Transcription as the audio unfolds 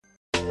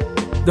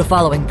The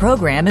following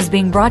program is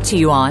being brought to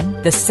you on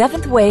the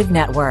Seventh Wave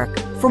Network.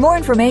 For more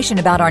information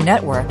about our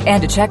network and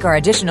to check our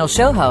additional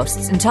show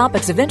hosts and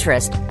topics of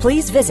interest,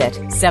 please visit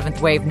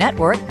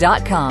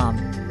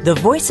seventhwavenetwork.com. The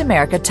Voice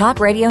America Talk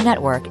Radio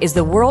Network is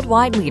the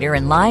worldwide leader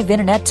in live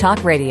Internet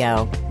talk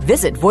radio.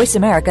 Visit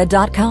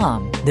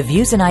voiceamerica.com. The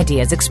views and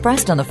ideas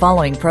expressed on the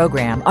following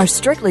program are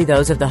strictly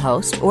those of the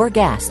host or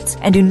guests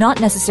and do not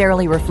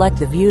necessarily reflect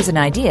the views and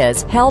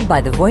ideas held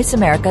by the Voice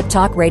America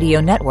Talk Radio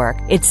Network,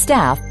 its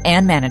staff,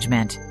 and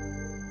management.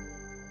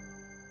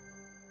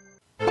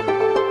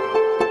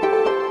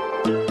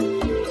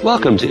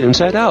 Welcome to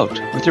Inside Out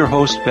with your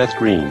host, Beth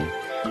Green.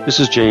 This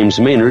is James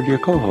Maynard, your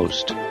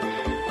co-host.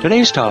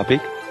 Today's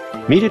topic,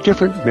 meet a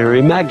different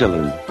Mary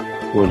Magdalene,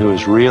 one who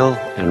is real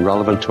and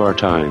relevant to our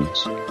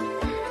times.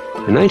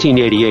 In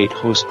 1988,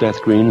 host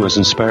Beth Green was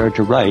inspired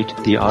to write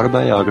the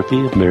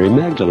Autobiography of Mary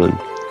Magdalene.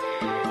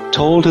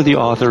 Told to the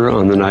author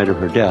on the night of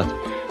her death,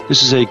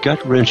 this is a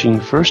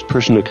gut-wrenching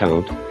first-person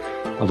account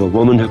of a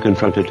woman who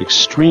confronted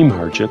extreme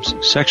hardships,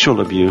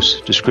 sexual abuse,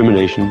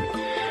 discrimination,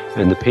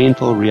 and the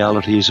painful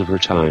realities of her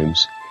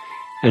times,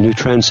 and who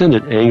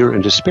transcended anger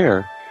and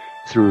despair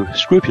through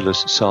scrupulous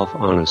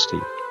self-honesty.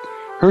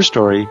 Her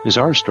story is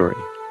our story.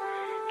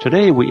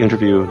 Today we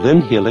interview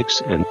Lynn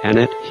Hillix and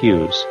Annette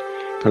Hughes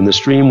from the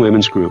Stream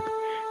Women's Group,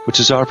 which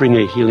is offering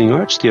a Healing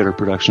Arts Theater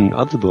production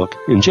of the book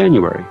in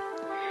January.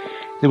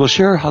 They will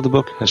share how the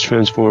book has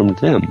transformed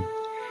them,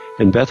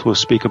 and Beth will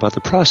speak about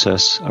the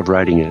process of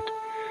writing it.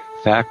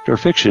 Fact or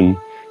fiction,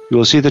 you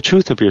will see the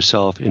truth of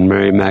yourself in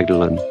Mary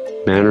Magdalene.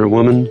 Man or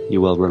woman,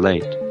 you will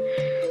relate.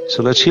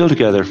 So let's heal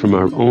together from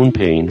our own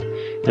pain,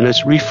 and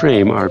let's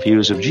reframe our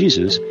views of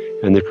Jesus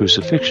and the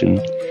Crucifixion,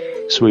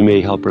 so we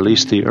may help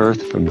release the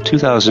earth from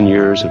 2,000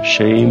 years of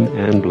shame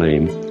and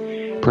blame.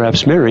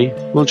 Perhaps Mary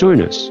will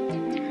join us.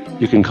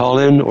 You can call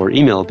in or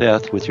email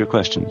Beth with your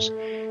questions.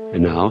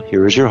 And now,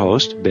 here is your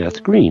host,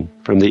 Beth Green,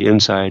 from the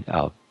Inside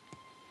Out.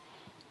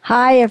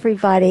 Hi,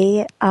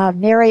 everybody.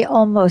 Merry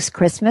almost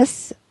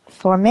Christmas.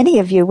 For many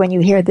of you, when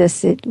you hear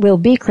this, it will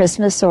be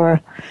Christmas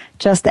or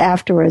just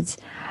afterwards.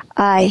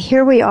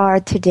 Here we are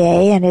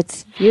today, and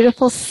it's a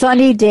beautiful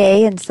sunny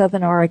day in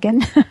Southern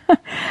Oregon.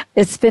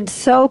 It's been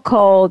so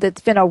cold. It's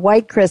been a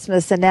white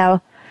Christmas, and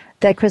now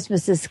that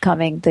Christmas is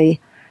coming, the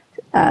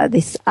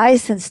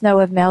ice and snow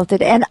have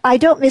melted, and I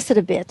don't miss it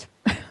a bit.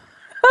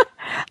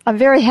 I'm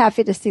very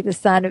happy to see the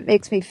sun. It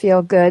makes me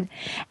feel good,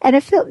 and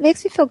it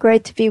makes me feel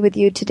great to be with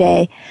you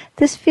today.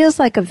 This feels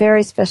like a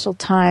very special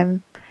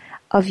time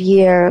of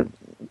year.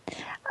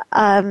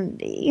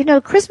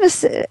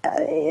 Christmas,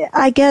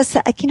 I guess,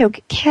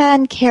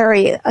 can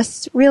carry a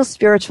real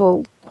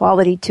spiritual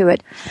quality to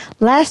it.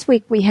 Last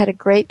week we had a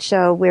great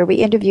show where we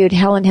interviewed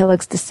Helen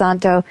Hillix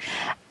DeSanto,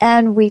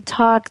 and we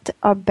talked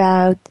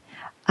about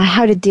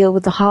how to deal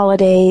with the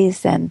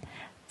holidays and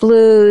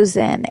blues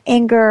and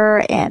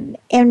anger and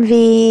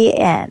envy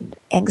and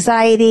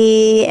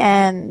anxiety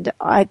and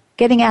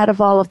getting out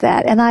of all of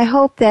that. And I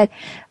hope that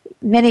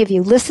many of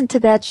you listened to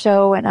that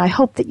show, and I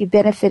hope that you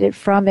benefited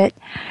from it.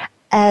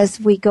 As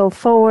we go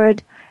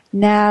forward,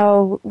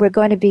 now we're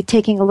going to be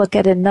taking a look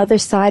at another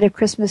side of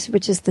Christmas,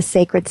 which is the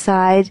sacred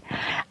side.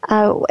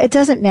 It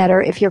doesn't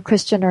matter if you're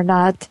Christian or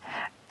not.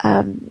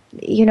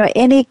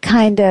 Any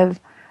kind of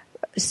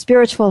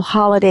spiritual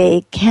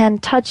holiday can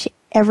touch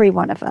every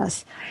one of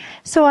us.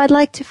 So I'd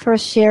like to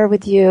first share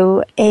with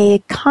you a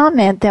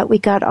comment that we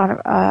got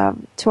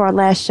on to our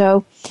last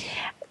show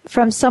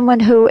from someone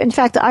who, in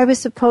fact, I was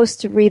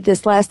supposed to read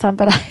this last time,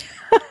 but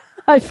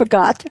I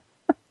forgot.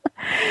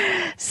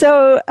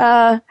 So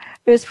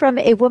it was from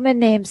a woman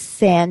named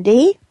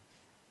Sandy,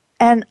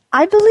 and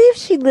I believe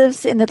she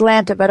lives in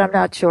Atlanta, but I'm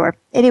not sure.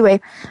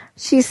 Anyway,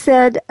 she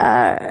said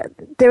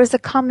there was a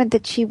comment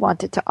that she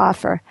wanted to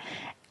offer,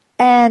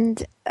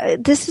 and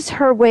this is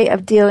her way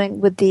of dealing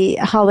with the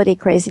holiday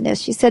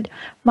craziness. She said,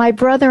 "My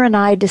brother and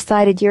I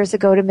decided years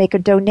ago to make a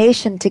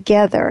donation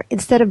together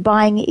instead of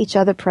buying each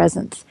other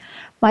presents.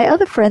 My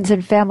other friends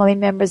and family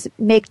members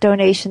make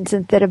donations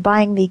instead of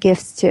buying me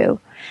gifts too.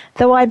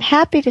 Though I'm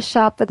happy to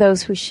shop for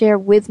those who share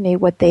with me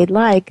what they'd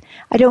like,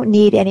 I don't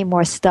need any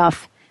more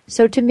stuff.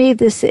 So to me,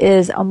 this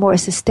is a more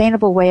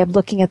sustainable way of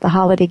looking at the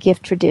holiday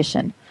gift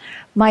tradition.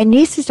 My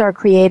nieces are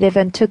creative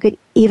and took it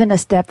even a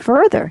step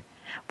further.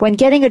 When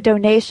getting a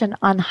donation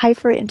on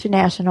Heifer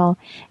International,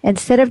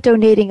 instead of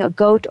donating a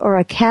goat or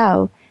a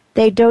cow,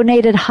 they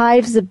donated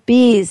hives of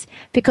bees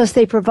because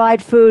they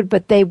provide food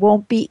but they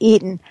won't be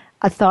eaten.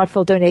 A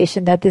thoughtful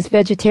donation that this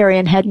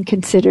vegetarian hadn't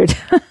considered."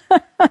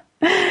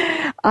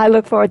 I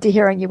look forward to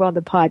hearing you on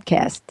the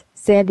podcast.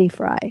 Sandy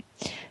Fry.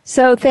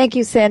 So thank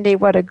you, Sandy.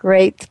 What a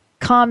great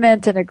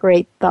comment and a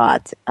great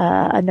thought.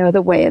 Another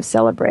way of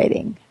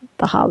celebrating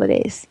the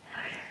holidays.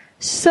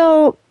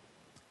 So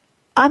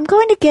I'm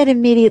going to get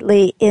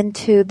immediately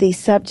into the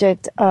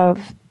subject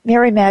of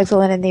Mary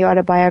Magdalene and the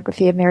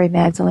Autobiography of Mary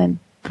Magdalene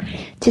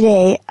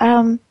today.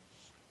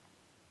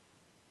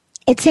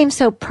 It seems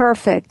so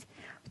perfect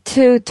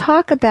to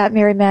talk about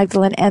Mary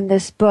Magdalene and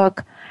this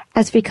book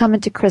as we come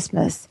into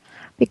Christmas,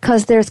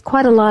 because there's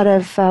quite a lot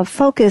of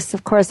focus,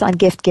 of course, on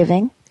gift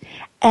giving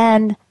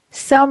and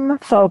some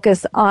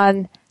focus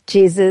on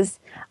Jesus,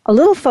 a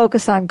little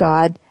focus on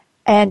God,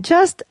 and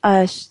just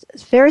a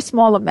very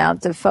small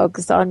amount of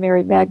focus on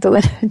Mary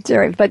Magdalene.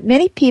 But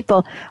many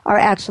people are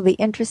actually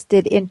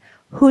interested in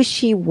who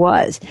she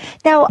was.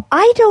 Now,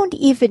 I don't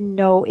even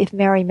know if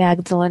Mary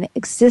Magdalene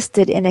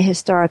existed in a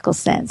historical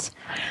sense,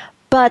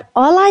 but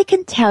all I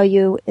can tell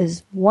you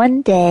is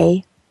one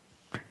day,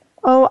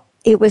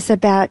 it was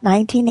about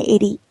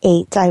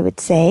 1988, I would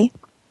say,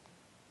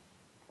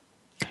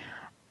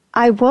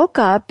 I woke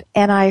up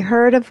and I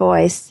heard a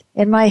voice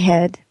in my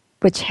head,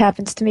 which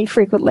happens to me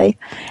frequently,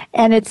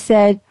 and it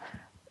said,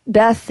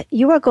 Beth,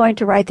 you are going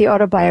to write the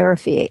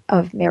autobiography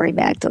of Mary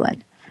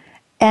Magdalene.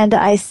 And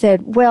I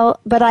said, well,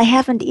 but I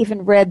haven't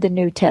even read the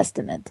New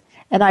Testament.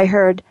 And I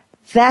heard,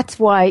 that's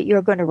why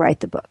you're going to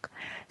write the book.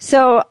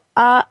 So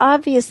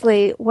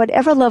obviously,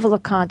 whatever level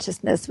of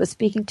consciousness was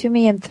speaking to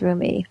me and through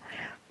me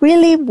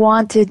really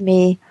wanted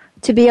me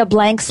to be a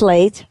blank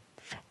slate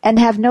and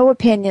have no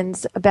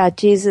opinions about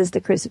Jesus, the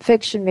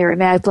crucifixion, Mary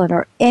Magdalene,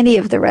 or any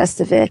of the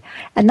rest of it,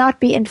 and not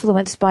be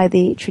influenced by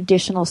the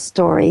traditional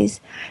stories,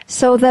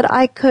 so that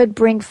I could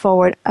bring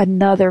forward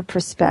another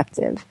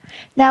perspective.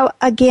 Now,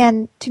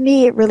 again, to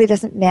me, it really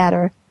doesn't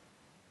matter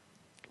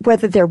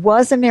whether there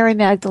was a Mary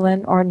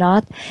Magdalene or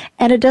not,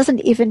 and it doesn't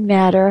even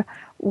matter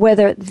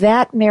whether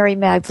that Mary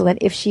Magdalene,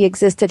 if she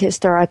existed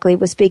historically,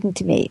 was speaking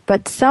to me.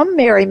 But some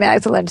Mary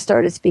Magdalene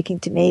started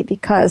speaking to me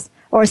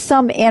or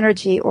some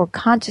energy or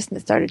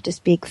consciousness started to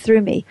speak through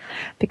me,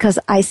 because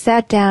I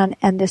sat down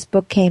and this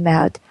book came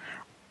out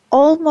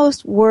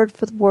almost word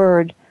for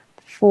word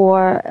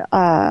for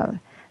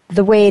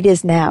the way it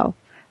is now.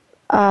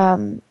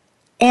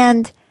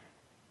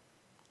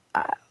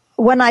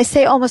 When I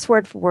say almost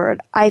word for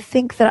word, I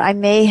think that I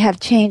may have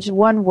changed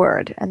one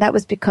word, and that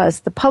was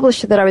because the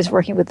publisher that I was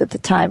working with at the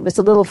time was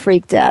a little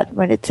freaked out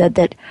when it said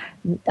that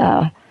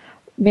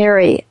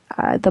Mary,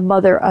 the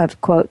mother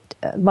of, quote,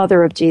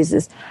 mother of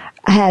Jesus,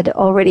 had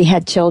already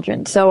had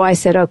children. So I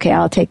said, okay,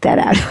 I'll take that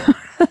out.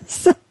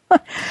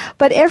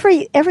 But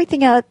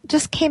everything else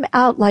just came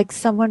out like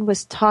someone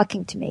was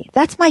talking to me.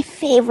 That's my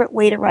favorite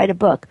way to write a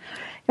book.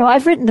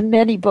 I've written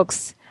many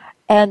books,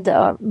 and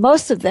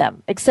most of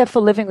them, except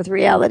for Living with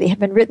Reality, have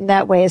been written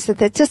that way, so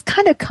that it just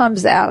kind of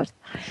comes out.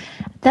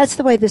 That's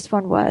the way this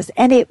one was.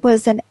 And it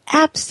was an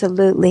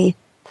absolutely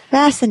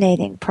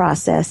fascinating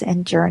process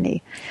and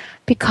journey,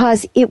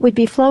 because it would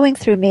be flowing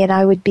through me and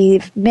I would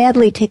be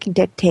madly taking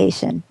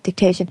dictation,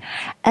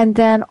 and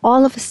then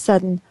all of a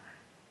sudden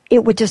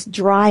it would just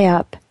dry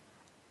up,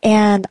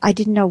 and I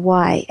didn't know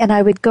why. And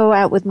I would go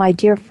out with my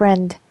dear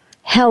friend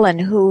Helen,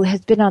 who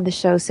has been on the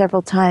show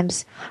several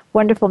times,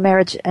 wonderful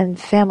marriage and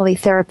family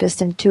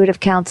therapist,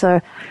 intuitive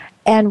counselor,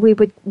 and we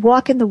would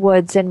walk in the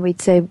woods and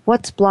we'd say,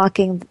 what's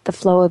blocking the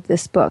flow of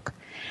this book?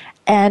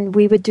 And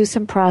we would do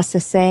some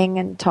processing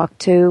and talk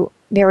to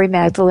Mary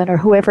Magdalene or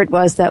whoever it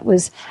was that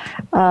was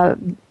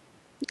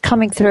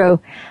coming through.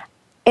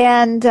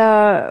 And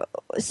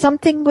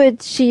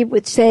she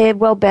would say,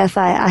 well, Beth,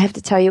 I have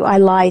to tell you, I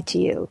lied to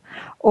you.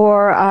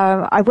 Or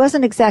I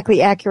wasn't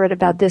exactly accurate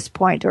about this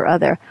point or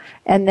other.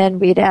 And then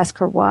we'd ask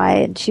her why,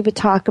 and she would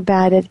talk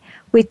about it.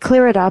 We'd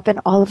clear it up, and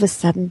all of a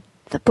sudden,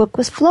 the book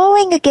was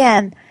flowing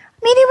again. I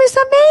mean, it was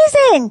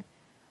amazing.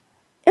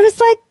 It was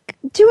like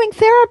doing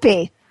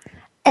therapy.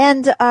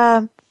 And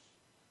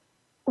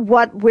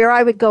where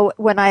I would go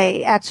when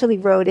I actually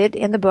wrote it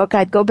in the book,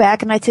 I'd go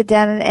back and I'd sit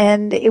down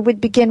and it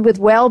would begin with,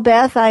 well,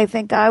 Beth, I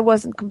think I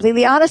wasn't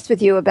completely honest with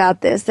you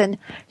about this. And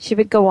she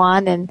would go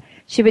on and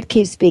she would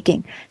keep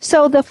speaking.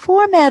 So the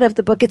format of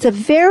the book, it's a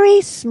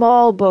very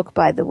small book,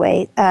 by the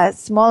way,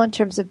 small in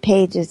terms of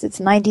pages. It's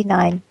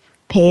 99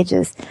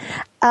 pages.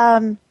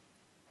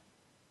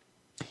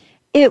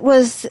 It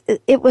was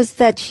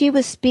that she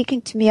was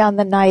speaking to me on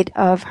the night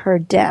of her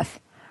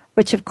death,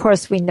 which of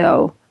course we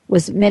know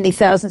was many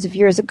thousands of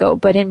years ago,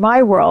 but in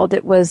my world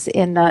it was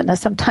in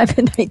sometime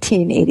in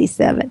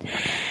 1987.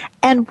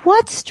 And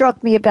what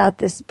struck me about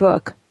this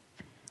book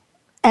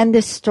and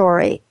this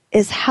story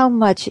is how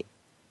much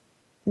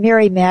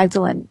Mary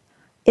Magdalene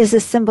is a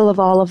symbol of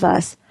all of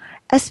us,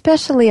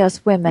 especially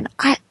us women.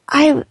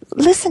 I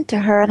listened to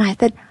her and I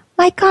thought,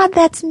 my God,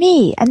 that's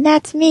me, and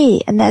that's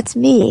me, and that's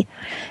me.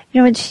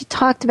 When she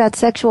talked about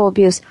sexual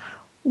abuse,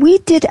 we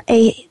did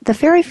the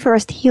very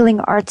first healing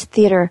arts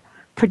theater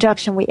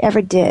production we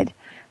ever did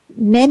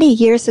many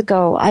years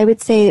ago. I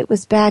would say it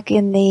was back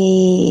in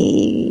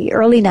the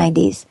early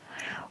 90s,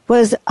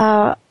 was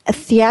a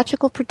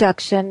theatrical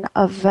production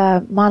of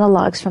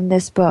monologues from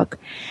this book.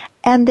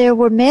 And there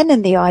were men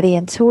in the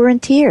audience who were in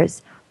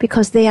tears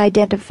because they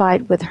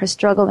identified with her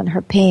struggle and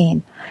her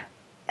pain,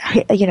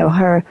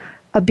 her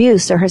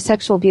abuse or her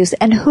sexual abuse,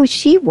 and who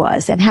she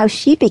was and how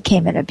she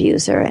became an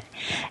abuser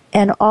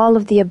and all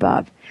of the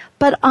above.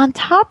 But on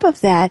top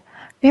of that,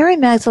 Mary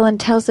Magdalene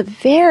tells a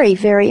very,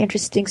 very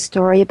interesting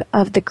story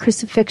of the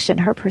crucifixion,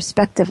 her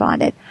perspective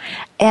on it,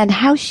 and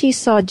how she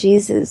saw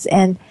Jesus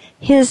and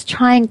his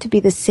trying to be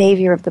the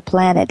savior of the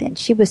planet. And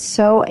she was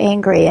so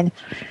angry, and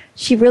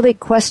she really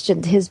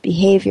questioned his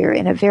behavior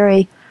in a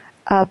very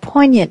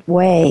poignant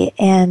way.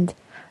 And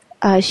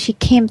she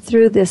came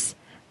through this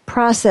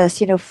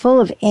process, full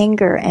of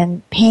anger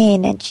and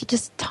pain, and she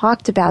just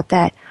talked about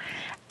that.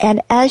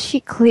 And as she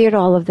cleared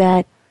all of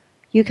that,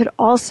 you could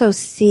also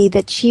see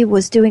that she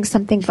was doing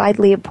something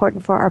vitally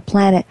important for our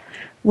planet,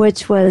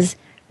 which was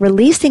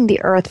releasing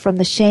the earth from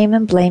the shame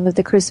and blame of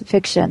the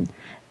crucifixion.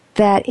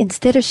 That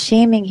instead of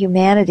shaming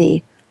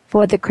humanity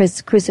for the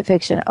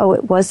crucifixion,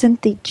 it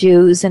wasn't the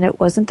Jews and it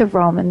wasn't the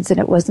Romans and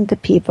it wasn't the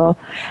people,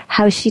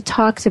 how she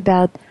talked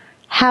about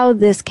how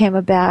this came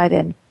about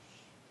and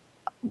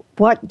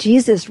what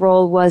Jesus'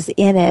 role was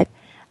in it.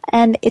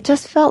 And it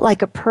just felt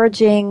like a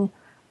purging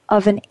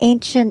of an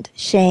ancient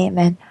shame.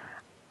 And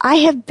I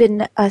have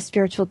been a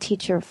spiritual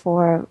teacher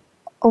for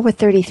over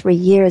 33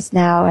 years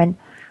now, and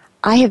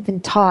I have been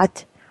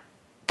taught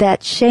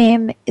that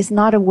shame is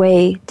not a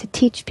way to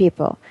teach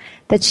people.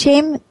 That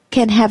shame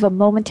can have a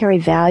momentary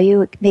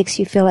value. It makes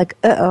you feel like,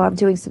 I'm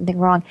doing something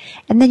wrong.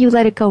 And then you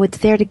let it go. It's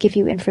there to give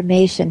you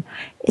information.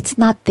 It's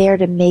not there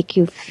to make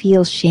you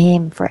feel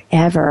shame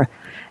forever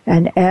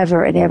and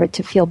ever and ever,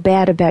 to feel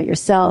bad about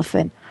yourself.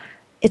 And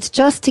it's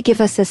just to give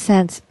us a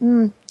sense,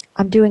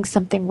 I'm doing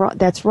something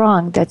that's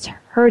wrong, that's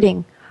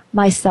hurting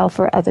myself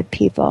or other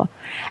people.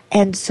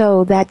 And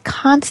so that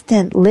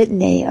constant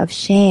litany of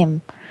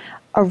shame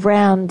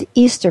around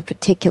Easter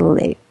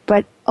particularly,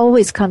 but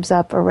always comes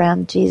up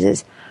around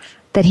Jesus,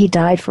 that he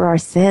died for our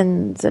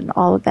sins and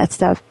all of that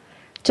stuff,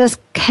 just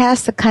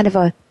casts a kind of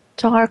a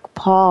dark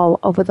pall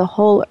over the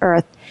whole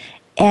earth,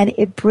 and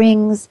it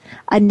brings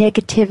a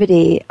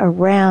negativity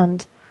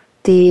around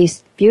the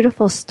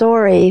beautiful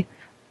story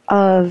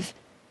of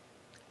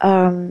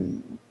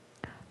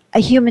a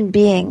human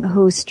being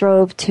who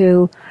strove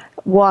to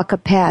walk a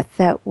path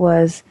that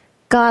was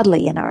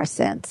godly in our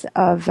sense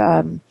of,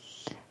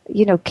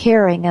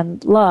 caring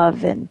and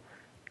love and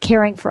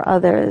caring for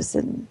others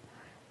and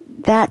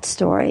that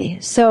story.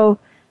 So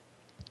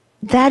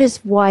that is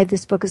why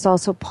this book is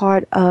also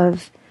part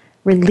of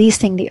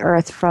releasing the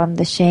earth from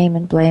the shame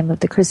and blame of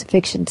the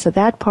crucifixion. So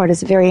that part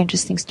is a very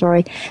interesting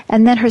story.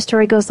 And then her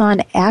story goes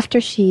on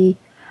after she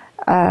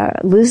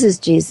loses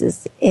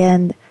Jesus,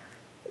 and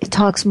it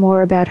talks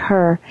more about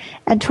her.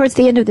 And towards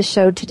the end of the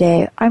show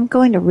today, I'm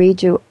going to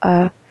read you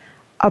a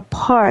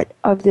part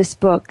of this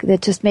book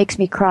that just makes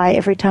me cry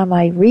every time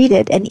I read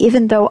it. And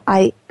even though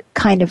I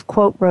kind of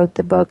quote wrote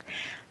the book,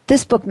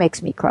 this book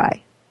makes me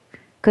cry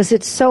because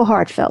it's so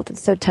heartfelt and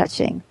so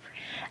touching.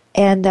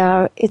 And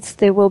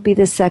there will be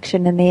this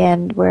section in the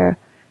end where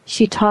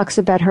she talks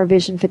about her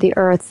vision for the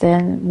earth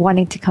and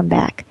wanting to come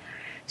back.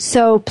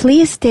 So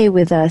please stay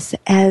with us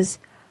as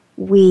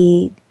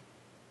we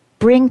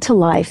bring to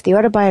life the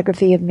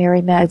autobiography of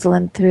Mary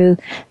Magdalene through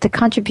the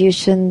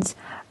contributions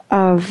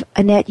of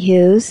Annette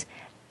Hughes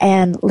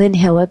and Lynn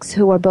Hillix,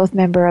 who are both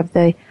member of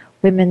the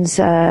women's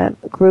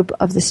group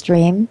of the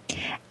Stream.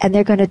 And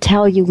they're going to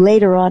tell you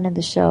later on in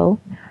the show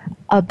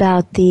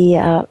about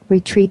the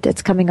retreat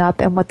that's coming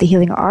up and what the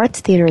Healing Arts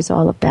Theater is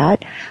all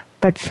about.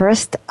 But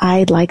first,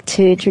 I'd like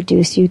to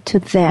introduce you to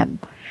them.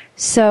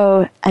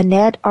 So,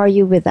 Annette, are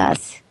you with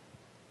us?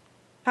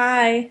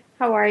 Hi,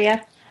 how are you?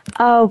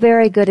 Oh,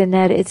 very good,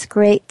 Annette. It's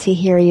great to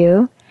hear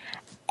you.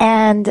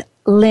 And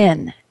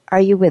Lynn,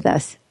 are you with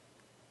us?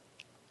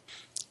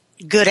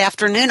 Good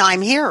afternoon.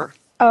 I'm here.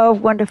 Oh,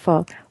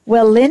 wonderful.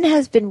 Well, Lynn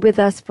has been with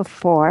us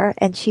before,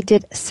 and she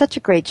did such a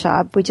great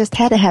job. We just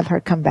had to have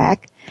her come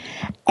back.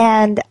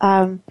 And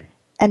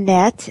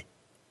Annette,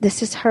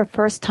 this is her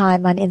first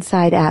time on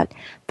Inside Out,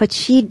 but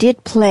she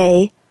did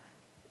play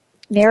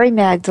Mary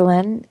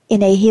Magdalene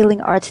in a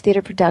Healing Arts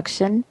Theater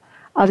production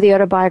of the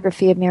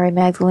Autobiography of Mary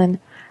Magdalene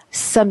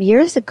some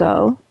years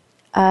ago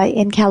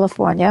in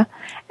California.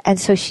 And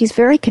so she's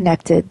very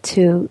connected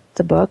to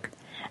the book.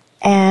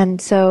 And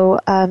so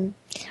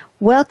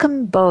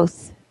welcome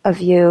both of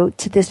you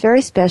to this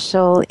very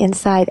special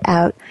Inside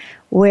Out,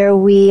 where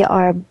we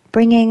are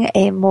bringing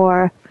a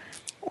more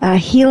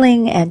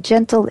healing and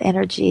gentle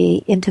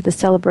energy into the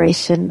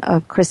celebration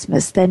of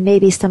Christmas than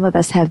maybe some of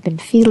us have been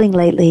feeling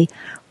lately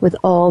with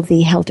all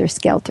the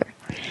helter-skelter.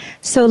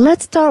 So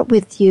let's start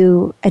with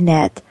you,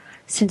 Annette,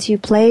 since you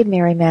played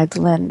Mary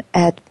Magdalene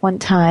at one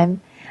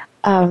time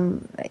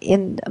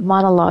in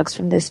monologues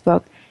from this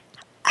book.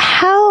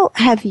 How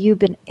have you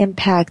been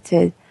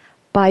impacted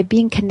by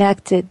being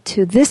connected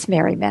to this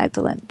Mary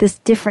Magdalene, this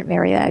different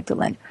Mary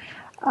Magdalene,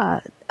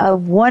 a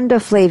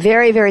wonderfully,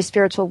 very, very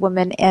spiritual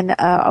woman, and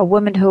a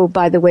woman who,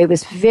 by the way,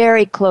 was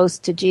very close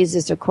to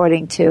Jesus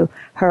according to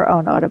her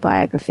own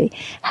autobiography?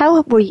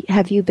 How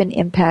have you been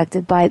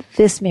impacted by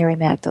this Mary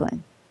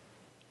Magdalene?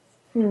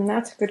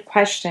 That's a good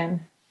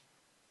question.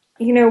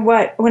 You know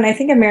what? When I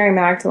think of Mary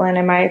Magdalene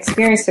and my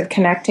experience of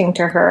connecting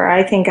to her,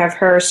 I think of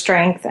her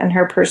strength and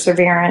her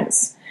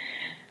perseverance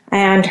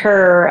and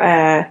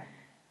her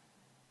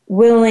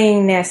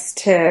willingness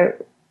to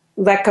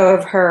let go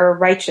of her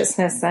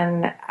righteousness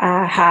and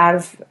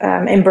have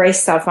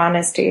embraced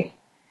self-honesty.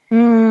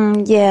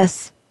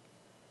 Yes.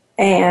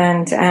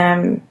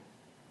 And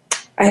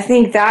I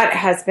think that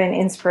has been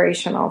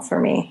inspirational for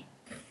me.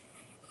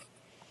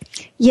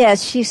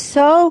 Yes, she's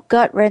so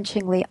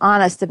gut-wrenchingly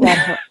honest about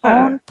her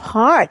own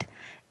part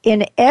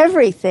in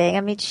everything.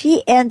 I mean,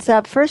 she ends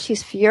up, first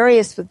she's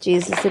furious with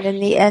Jesus, and in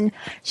the end,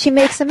 she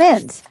makes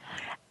amends.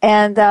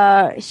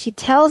 And she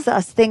tells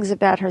us things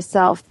about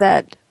herself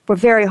that were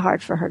very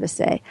hard for her to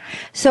say.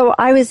 So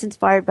I was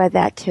inspired by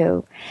that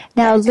too.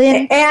 Now,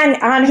 Lynn,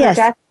 and on her yes.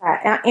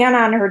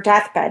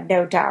 deathbed,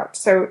 no doubt.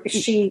 So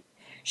she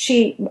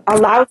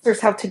allows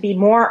herself to be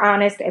more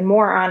honest and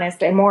more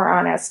honest and more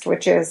honest,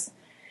 which is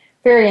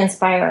very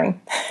inspiring.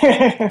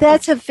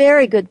 That's a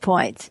very good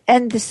point.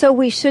 And so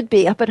we should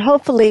be, but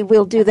hopefully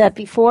we'll do that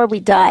before we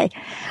die.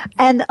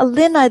 And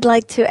Lynn, I'd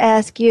like to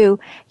ask you,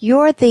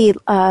 you're the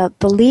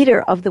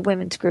leader of the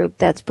women's group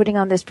that's putting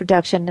on this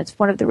production. It's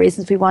one of the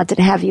reasons we wanted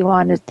to have you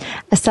on,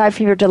 aside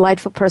from your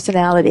delightful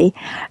personality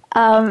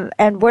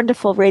and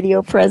wonderful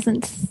radio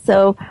presence.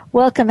 So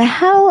welcome.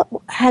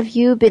 How have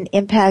you been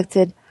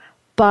impacted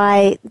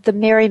by the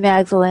Mary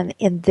Magdalene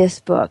in this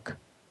book?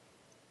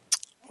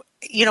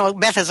 You know,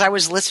 Beth, as I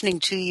was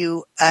listening to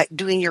you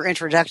doing your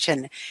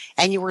introduction,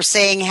 and you were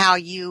saying how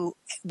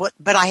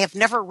but I have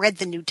never read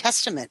the New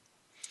Testament.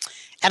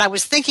 And I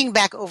was thinking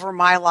back over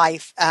my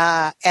life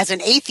as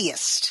an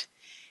atheist,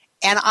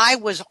 and I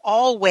was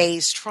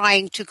always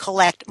trying to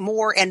collect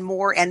more and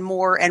more and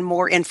more and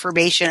more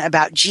information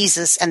about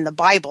Jesus and the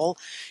Bible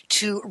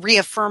to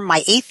reaffirm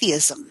my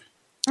atheism.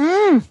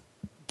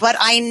 But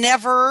I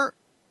never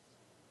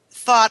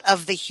thought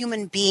of the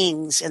human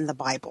beings in the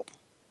Bible.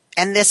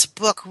 And this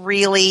book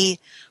really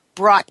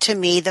brought to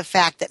me the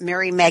fact that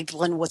Mary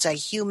Magdalene was a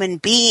human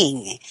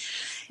being.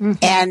 Mm-hmm.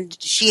 And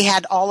she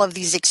had all of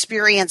these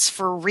experiences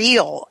for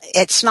real.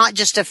 It's not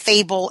just a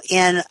fable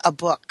in a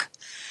book.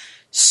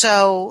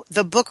 So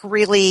the book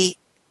really,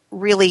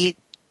 really,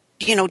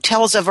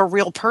 tells of a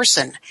real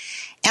person.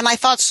 And I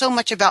thought so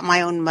much about my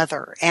own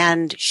mother.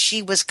 And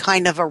she was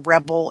kind of a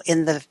rebel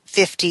in the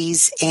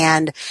 50s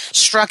and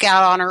struck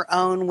out on her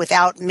own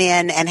without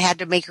men and had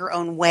to make her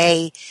own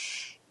way.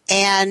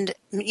 And,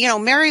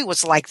 Mary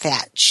was like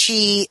that.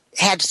 She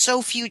had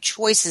so few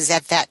choices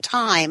at that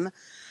time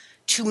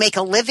to make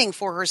a living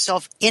for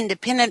herself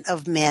independent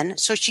of men.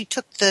 So she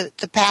took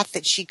the path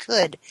that she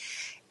could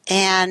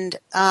and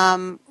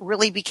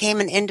really became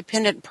an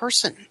independent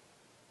person.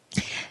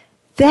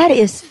 That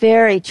is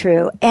very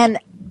true. And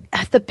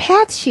the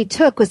path she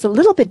took was a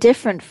little bit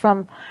different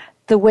from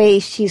the way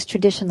she's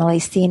traditionally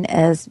seen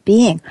as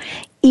being.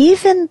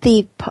 Even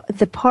the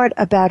part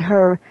about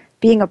her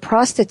being a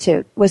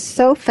prostitute was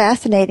so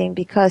fascinating,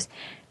 because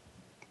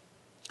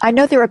I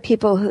know there are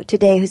people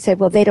today who say,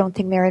 well, they don't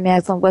think Mary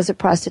Magdalene was a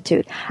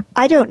prostitute.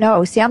 I don't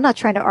know. See, I'm not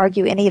trying to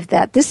argue any of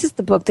that. This is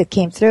the book that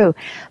came through.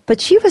 But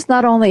she was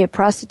not only a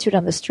prostitute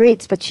on the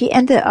streets, but she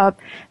ended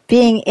up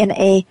being in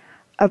a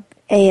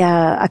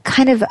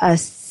kind of a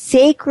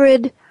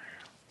sacred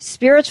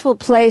spiritual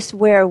place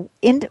where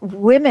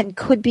women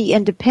could be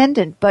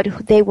independent, but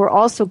they were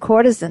also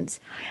courtesans,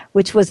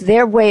 which was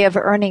their way of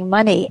earning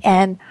money.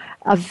 And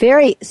a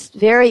very,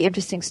 very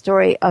interesting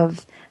story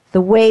of the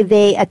way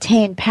they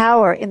attained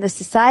power in the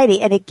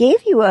society. And it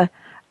gave you a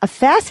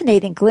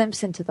fascinating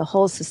glimpse into the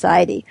whole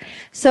society.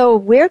 So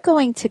we're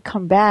going to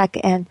come back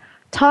and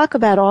talk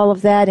about all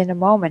of that in a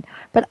moment.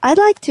 But I'd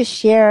like to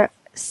share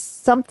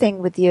something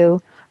with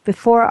you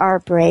before our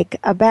break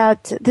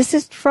about, this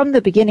is from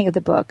the beginning of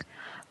the book,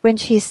 when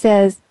she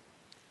says,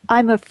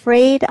 I'm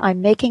afraid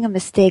I'm making a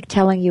mistake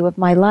telling you of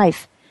my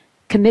life,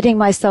 committing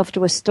myself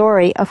to a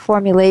story, a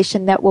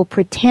formulation that will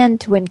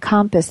pretend to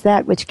encompass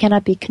that which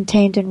cannot be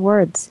contained in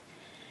words.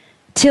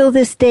 Till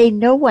this day,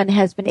 no one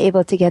has been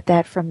able to get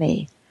that from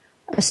me.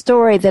 A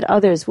story that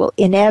others will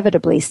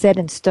inevitably set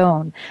in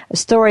stone, a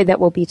story that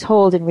will be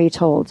told and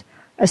retold,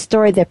 a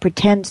story that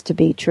pretends to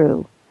be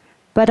true.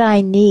 But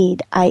I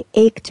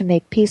ache to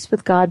make peace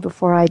with God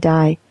before I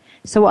die.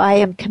 So I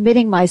am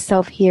committing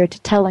myself here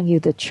to telling you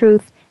the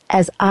truth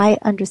as I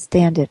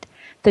understand it,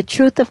 the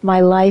truth of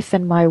my life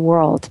and my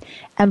world.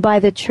 And by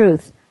the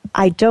truth,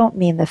 I don't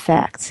mean the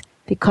facts,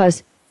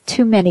 because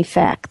too many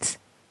facts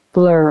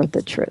blur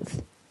the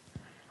truth.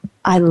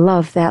 I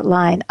love that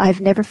line. I've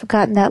never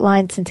forgotten that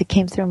line since it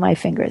came through my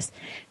fingers.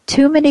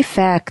 Too many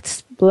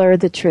facts blur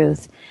the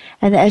truth.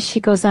 And as she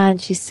goes on,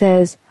 she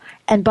says,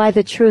 and by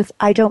the truth,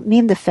 I don't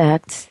mean the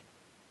facts,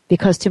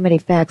 because too many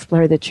facts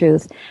blur the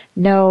truth.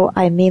 No,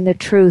 I mean the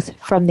truth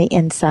from the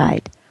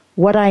inside.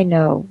 What I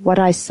know, what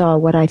I saw,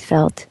 what I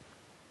felt.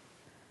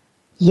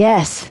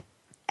 Yes,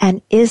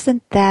 and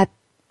isn't that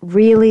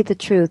really the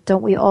truth?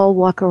 Don't we all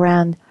walk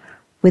around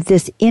with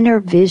this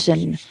inner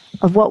vision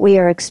of what we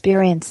are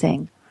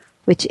experiencing,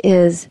 which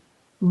is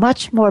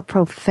much more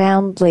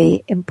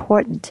profoundly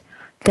important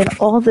than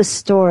all the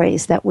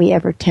stories that we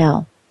ever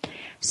tell?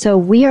 So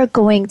we are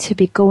going to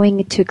be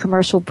going to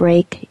commercial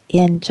break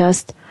in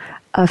just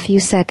a few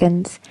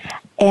seconds,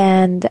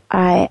 and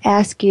I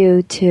ask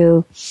you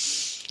to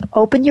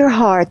open your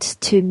hearts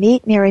to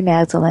meet Mary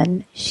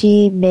Magdalene.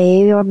 She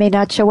may or may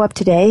not show up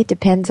today.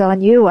 Depends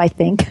on you, I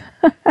think.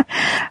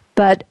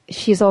 But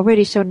she's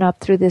already shown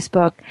up through this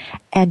book.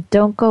 And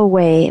don't go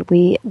away.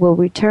 We will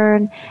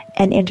return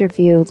and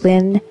interview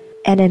Lynn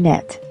and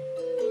Annette.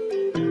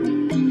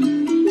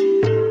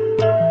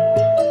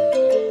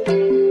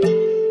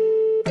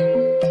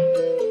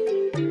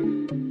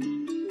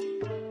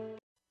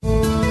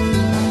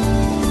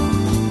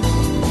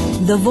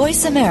 the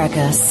Voice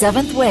America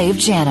 7th Wave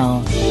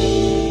Channel.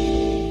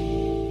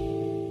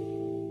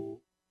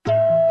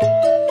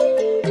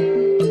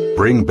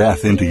 Bring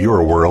Beth into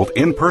your world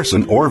in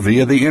person or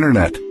via the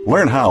internet.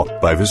 Learn how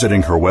by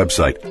visiting her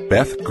website,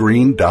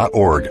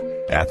 bethgreen.org.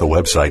 At the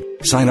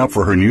website, sign up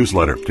for her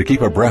newsletter to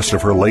keep abreast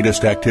of her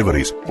latest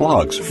activities,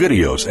 blogs,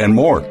 videos, and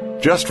more.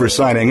 Just for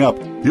signing up,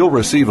 you'll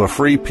receive a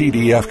free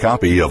PDF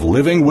copy of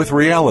Living with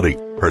Reality,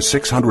 her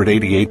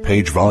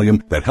 688-page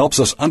volume that helps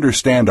us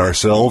understand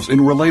ourselves in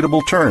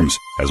relatable terms,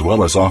 as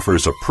well as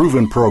offers a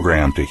proven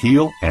program to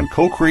heal and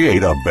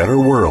co-create a better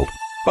world.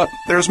 But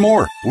there's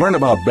more. Learn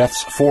about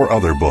Beth's 4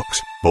 other books,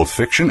 both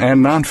fiction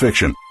and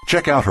nonfiction.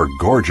 Check out her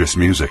gorgeous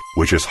music,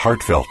 which is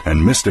heartfelt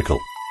and mystical.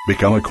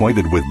 Become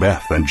acquainted with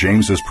Beth and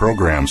James's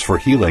programs for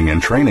healing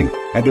and training,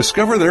 and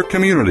discover their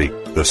community,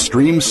 the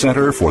Stream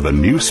Center for the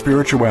New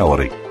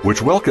Spirituality,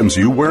 which welcomes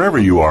you wherever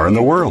you are in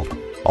the world.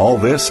 All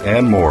this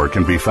and more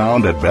can be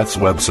found at Beth's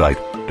website,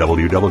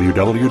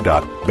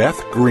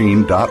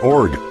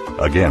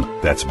 www.bethgreen.org. Again,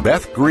 that's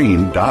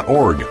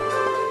bethgreen.org.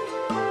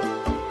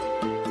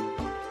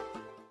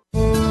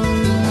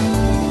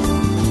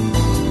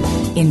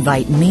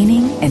 Invite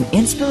meaning and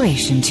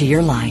inspiration to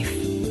your life.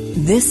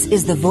 This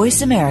is the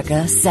Voice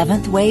America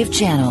 7th Wave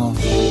Channel.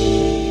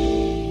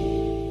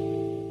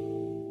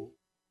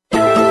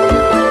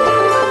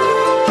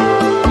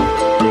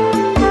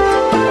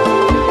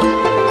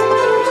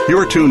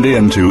 You're tuned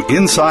in to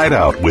Inside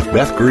Out with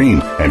Beth Green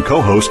and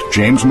co-host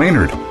James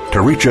Maynard.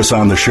 To reach us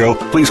on the show,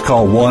 please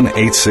call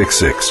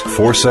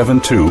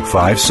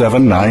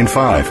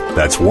 1-866-472-5795.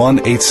 That's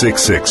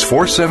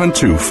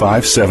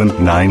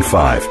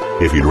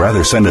 1-866-472-5795. If you'd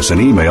rather send us an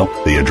email,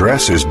 the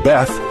address is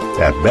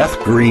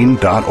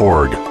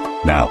beth@bethgreen.org.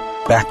 Now,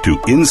 back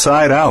to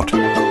Inside Out.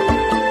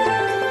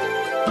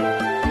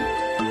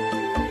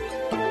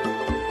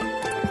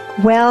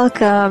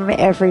 Welcome,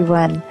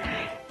 everyone.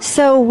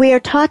 So we are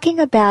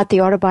talking about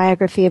the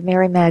Autobiography of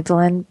Mary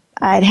Magdalene.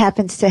 It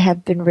happens to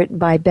have been written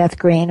by Beth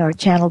Green or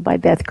channeled by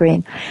Beth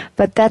Green,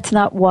 but that's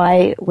not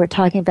why we're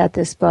talking about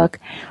this book.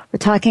 We're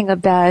talking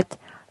about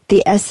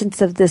the essence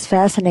of this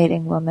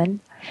fascinating woman.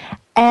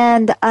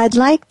 And I'd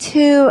like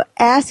to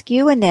ask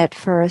you, Annette,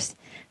 first,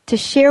 to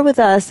share with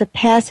us a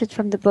passage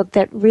from the book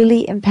that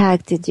really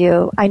impacted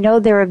you. I know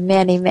there are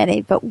many,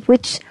 many, but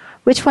which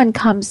one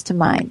comes to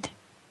mind?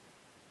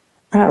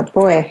 Oh,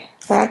 boy.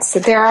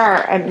 There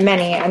are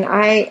many, and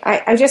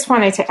I just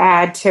wanted to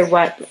add to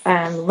what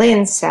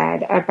Lynn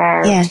said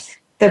about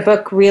the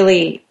book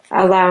really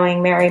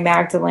allowing Mary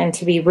Magdalene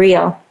to be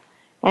real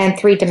and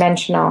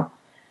three-dimensional,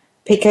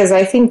 because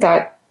I think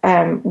that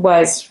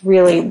was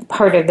really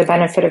part of the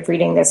benefit of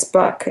reading this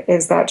book,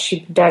 is that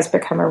she does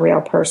become a real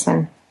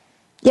person.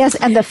 Yes,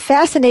 and the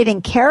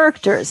fascinating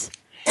characters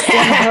in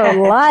her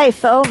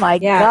life. Oh, my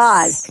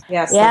God.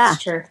 Yes,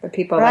 that's true. The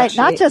people right, that she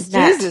not just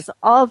met. Jesus,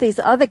 all these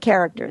other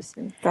characters.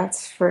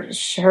 That's for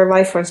her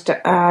life was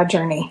a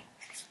journey.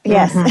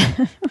 Yes.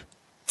 Mm-hmm.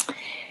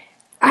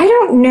 I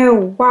don't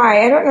know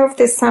why. I don't know if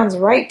this sounds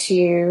right to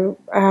you.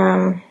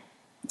 I'm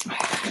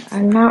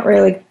not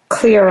really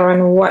clear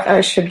on what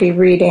I should be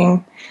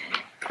reading.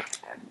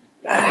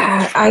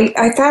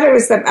 I thought it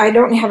was I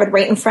don't have it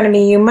right in front of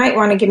me. You might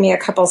want to give me a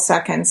couple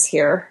seconds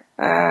here,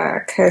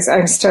 because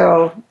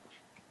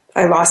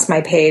I lost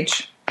my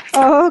page.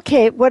 Oh,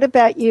 okay. What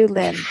about you,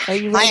 Lynn? Are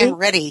you ready? I am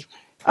ready.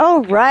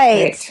 Oh,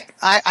 right.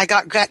 I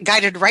got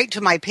guided right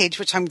to my page,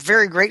 which I'm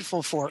very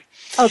grateful for.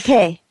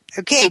 Okay.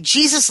 Okay,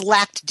 Jesus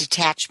lacked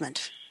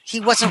detachment.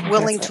 He wasn't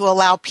willing to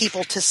allow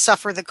people to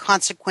suffer the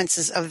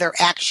consequences of their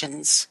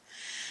actions.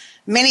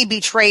 Many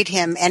betrayed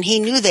him, and he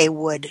knew they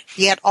would,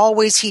 yet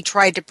always he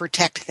tried to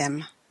protect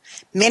them.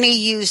 Many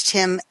used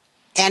him,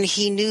 and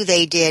he knew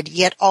they did,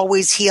 yet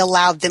always he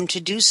allowed them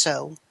to do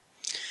so.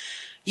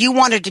 You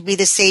wanted to be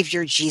the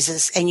Savior,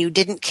 Jesus, and you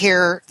didn't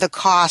care the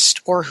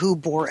cost or who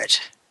bore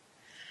it.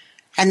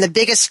 And the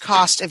biggest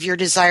cost of your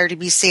desire to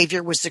be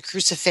Savior was the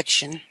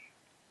crucifixion.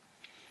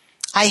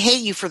 I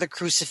hate you for the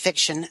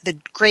crucifixion, the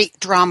great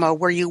drama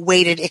where you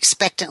waited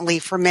expectantly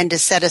for men to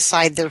set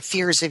aside their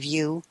fears of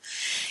you.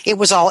 It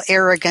was all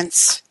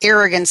arrogance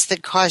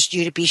that caused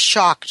you to be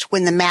shocked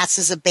when the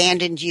masses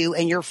abandoned you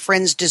and your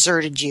friends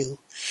deserted you.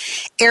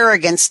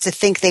 Arrogance to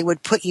think they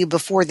would put you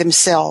before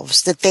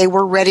themselves, that they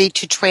were ready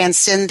to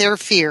transcend their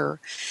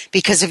fear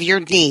because of your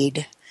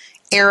need.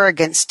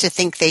 Arrogance to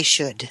think they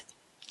should.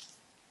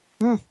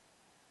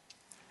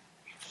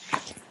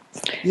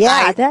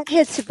 Yeah, that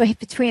hits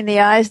between the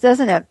eyes,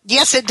 doesn't it?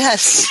 Yes, it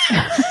does.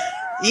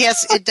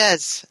 Yes, it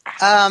does.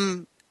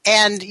 And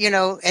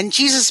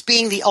Jesus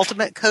being the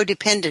ultimate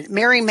codependent.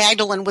 Mary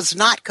Magdalene was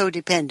not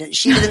codependent.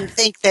 She didn't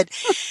think that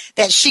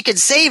she could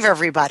save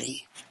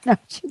everybody. No,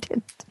 she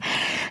didn't.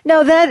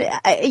 No,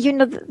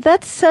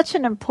 that's such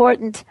an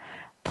important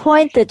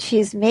point that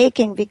she's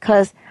making,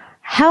 because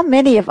how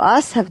many of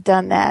us have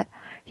done that?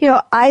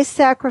 I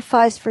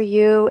sacrifice for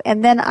you,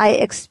 and then I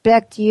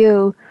expect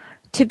you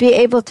to be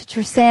able to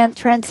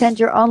transcend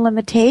your own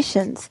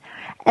limitations.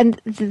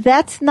 And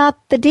that's not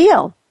the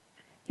deal.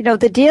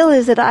 The deal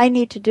is that I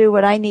need to do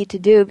what I need to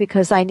do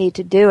because I need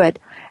to do it.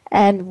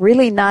 and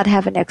really not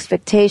have an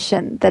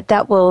expectation that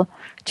that will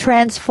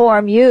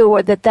transform you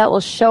or that that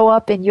will show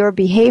up in your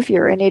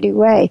behavior in any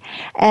way.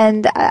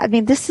 And I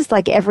mean, this is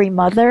like every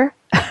mother.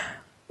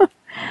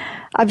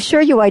 I'm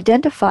sure you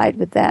identified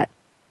with that.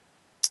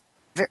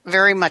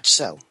 Very much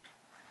so.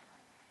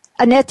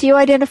 Annette, do you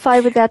identify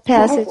with that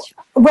passage?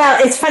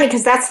 Well, it's funny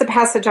because that's the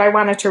passage I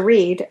wanted to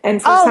read,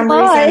 and for some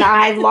reason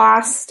I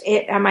lost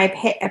it on my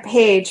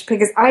page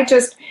because I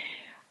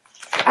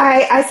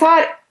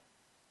thought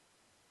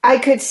I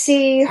could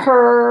see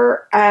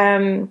her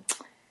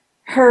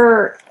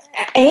her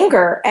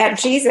anger at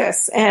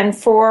Jesus and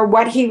for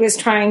what he was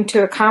trying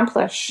to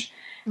accomplish,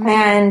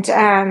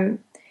 and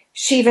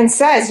she even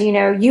says, you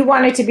know, you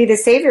wanted to be the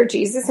Savior,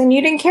 Jesus, and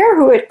you didn't care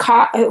who it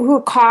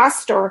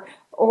cost or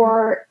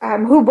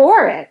who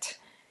bore it.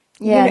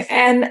 Yes.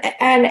 You know,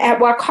 and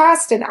at what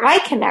cost. And I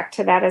connect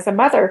to that as a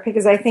mother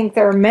because I think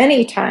there are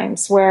many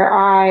times where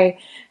I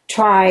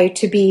try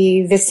to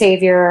be the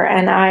Savior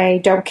and I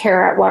don't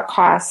care at what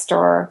cost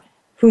or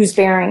who's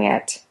bearing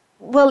it.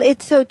 Well,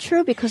 it's so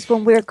true because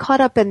when we're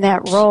caught up in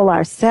that role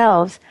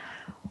ourselves,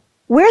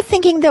 we're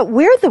thinking that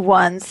we're the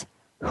ones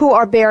who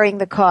are bearing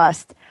the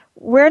cost.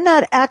 We're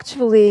not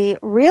actually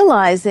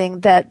realizing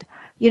that,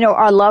 you know,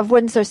 our loved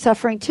ones are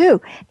suffering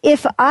too.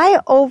 If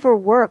I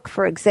overwork,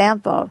 for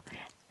example,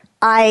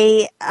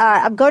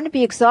 I'm going to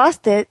be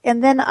exhausted,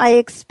 and then I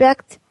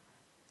expect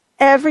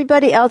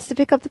everybody else to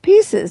pick up the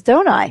pieces,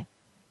 don't I?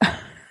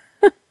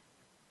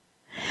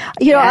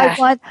 You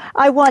know,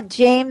 I want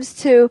James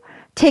to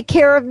take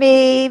care of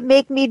me,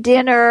 make me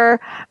dinner,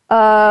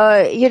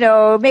 you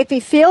know, make me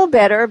feel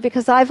better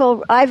because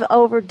I've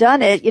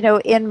overdone it, you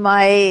know, in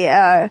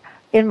my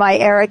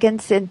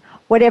arrogance in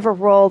whatever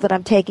role that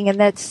I'm taking, and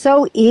that's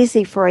so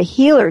easy for a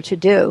healer to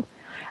do.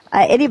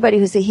 Anybody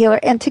who's a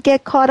healer, and to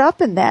get caught up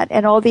in that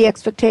and all the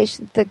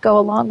expectations that go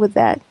along with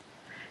that.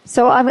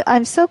 So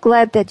I'm so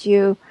glad that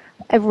you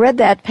have read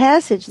that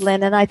passage,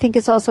 Lynn, and I think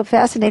it's also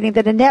fascinating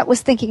that Annette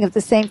was thinking of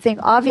the same thing.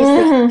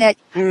 Obviously, Annette,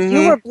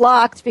 you were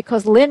blocked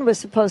because Lynn was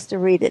supposed to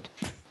read it.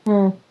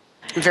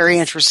 Very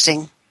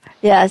interesting.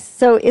 Yes.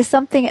 So is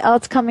something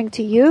else coming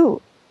to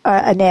you,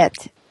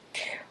 Annette?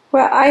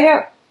 Well,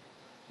 I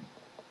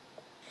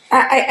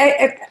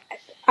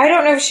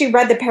don't know if she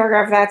read the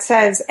paragraph that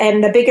says,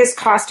 and the biggest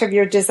cost of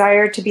your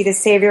desire to be the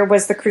Savior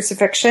was the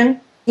crucifixion.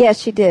 Yes,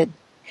 she did.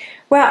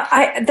 Well,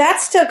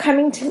 that's still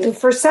coming to me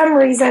for some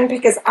reason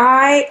because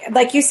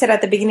like you said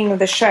at the beginning of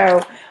the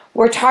show,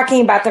 we're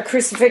talking about the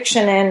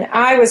crucifixion, and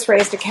I was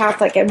raised a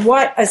Catholic, and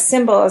what a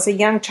symbol as a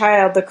young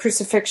child the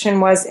crucifixion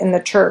was in the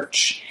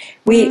church.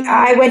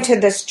 I went to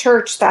this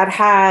church that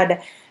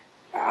had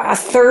a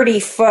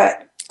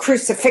 30-foot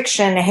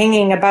crucifixion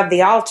hanging above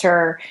the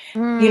altar,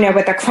 you know,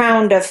 with a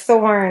crown of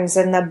thorns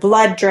and the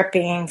blood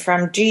dripping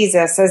from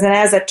Jesus. And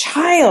as a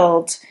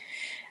child,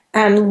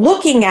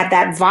 looking at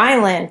that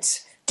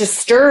violent,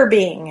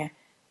 disturbing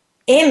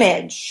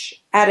image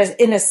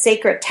in a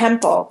sacred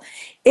temple,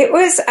 it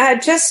was I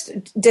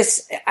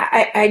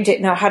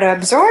didn't know how to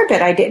absorb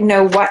it. I didn't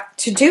know what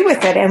to do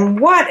with it. And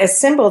what a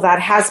symbol that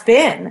has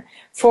been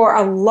for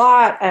a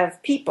lot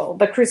of people,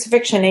 the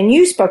crucifixion. And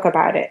you spoke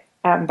about it,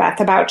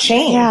 Beth, about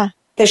shame. Yeah.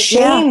 The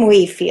shame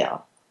we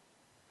feel.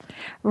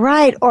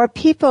 Right, or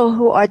people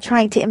who are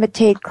trying to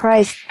imitate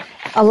Christ,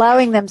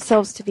 allowing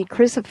themselves to be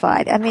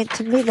crucified. I mean,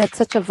 to me, that's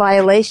such a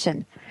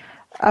violation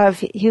of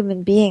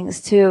human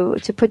beings to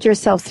put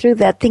yourself through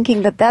that,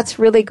 thinking that that's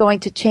really going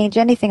to change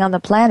anything on the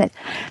planet.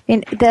 I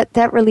mean,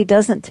 that really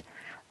doesn't.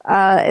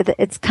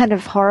 It's kind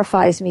of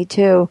horrifies me,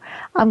 too.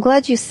 I'm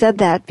glad you said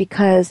that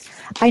because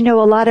I know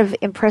a lot of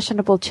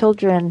impressionable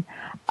children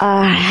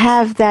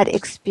have that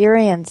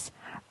experience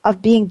of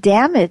being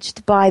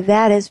damaged by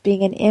that as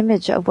being an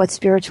image of what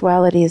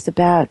spirituality is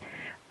about,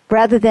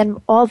 rather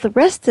than all the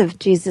rest of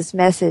Jesus'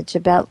 message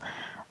about,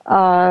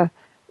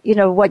 you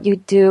know, what you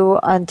do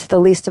unto the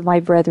least of my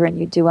brethren,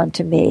 you do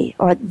unto me,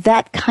 or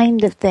that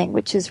kind of thing,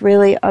 which is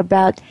really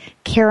about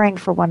caring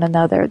for one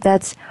another.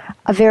 That's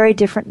a very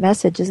different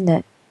message, isn't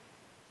it?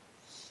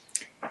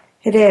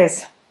 It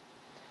is.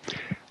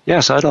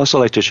 Yes, I'd also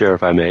like to share,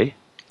 if I may.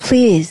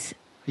 Please.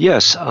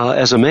 Yes,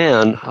 as a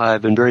man,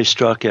 I've been very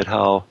struck at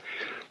how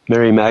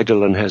Mary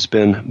Magdalene has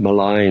been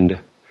maligned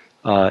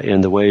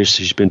in the ways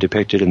she's been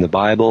depicted in the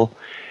Bible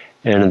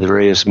and in the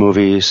various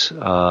movies,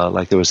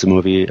 like there was the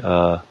movie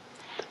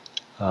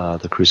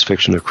The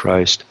Crucifixion of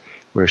Christ,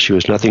 where she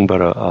was nothing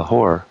but a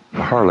whore, a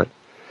harlot,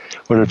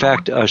 when in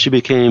fact she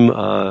became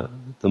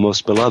the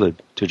most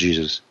beloved to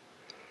Jesus.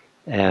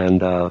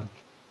 And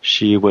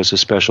she was a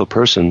special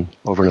person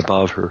over and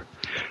above her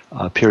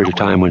period of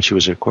time when she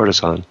was a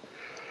courtesan.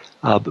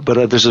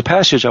 But there's a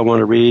passage I want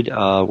to read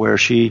where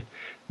she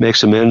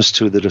makes amends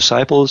to the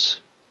disciples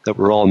that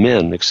were all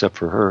men except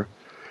for her.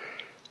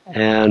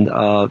 And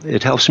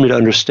it helps me to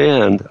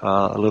understand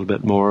a little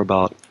bit more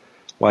about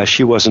why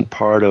she wasn't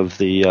part of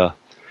the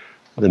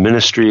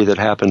ministry that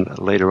happened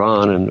later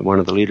on and one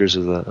of the leaders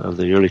of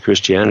the early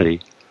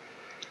Christianity.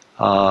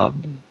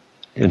 And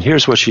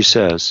here's what she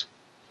says.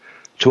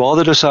 To all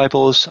the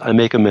disciples I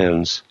make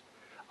amends.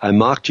 I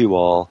mocked you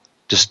all,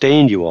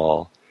 disdained you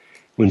all.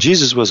 When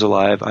Jesus was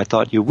alive, I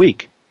thought you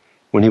weak.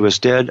 When he was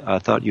dead, I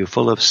thought you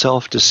full of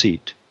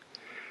self-deceit.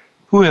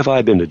 Who have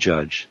I been to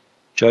judge?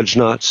 Judge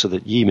not, so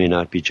that ye may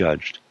not be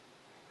judged.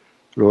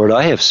 Lord,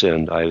 I have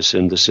sinned. I have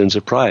sinned the sins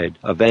of pride,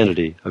 of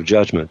vanity, of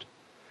judgment.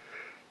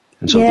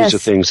 And so these are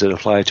things that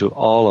apply to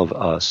all of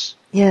us.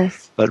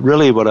 Yes. But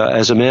really,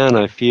 as a man,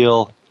 I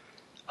feel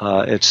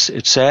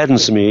it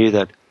saddens me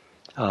that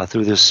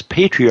through this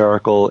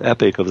patriarchal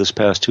epic of this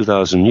past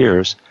 2,000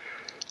 years,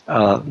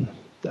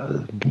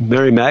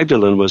 Mary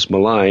Magdalene was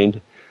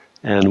maligned,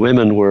 and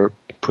women were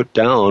put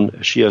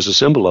down. She is a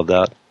symbol of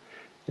that,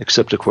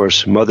 except, of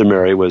course, Mother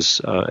Mary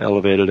was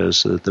elevated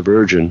as the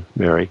Virgin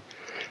Mary.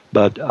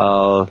 But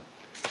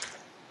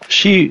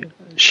she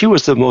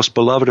was the most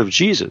beloved of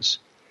Jesus.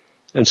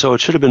 And so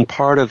it should have been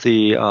part of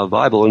the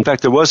Bible. In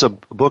fact, there was a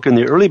book in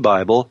the early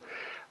Bible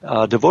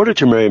devoted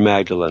to Mary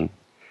Magdalene,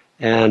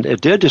 and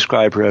it did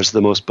describe her as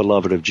the most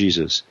beloved of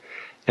Jesus.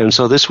 And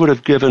so this would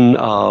have given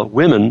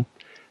women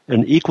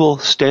an equal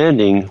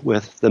standing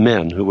with the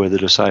men who were the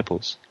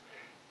disciples.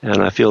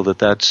 And I feel that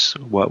that's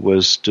what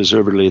was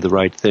deservedly the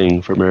right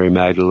thing for Mary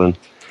Magdalene,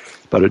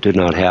 but it did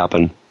not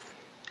happen.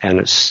 And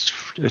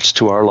it's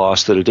to our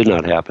loss that it did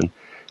not happen,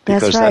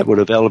 because that would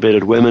have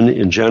elevated women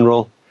in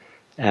general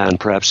and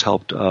perhaps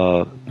helped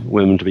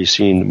women to be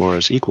seen more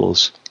as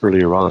equals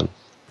earlier on.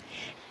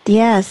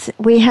 Yes,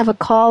 we have a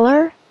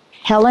caller,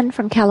 Helen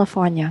from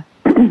California.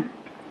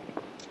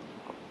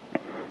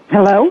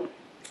 Hello?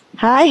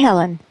 Hi,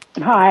 Helen.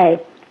 Hi.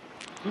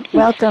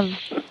 Welcome.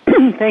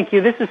 Thank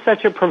you. This is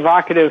such a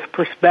provocative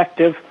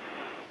perspective.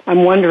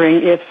 I'm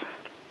wondering if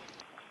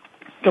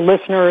the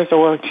listeners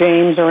or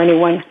James or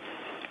anyone,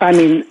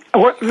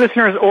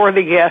 listeners or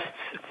the guests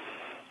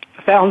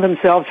found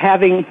themselves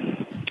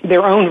having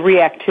their own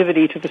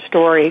reactivity to the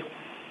story.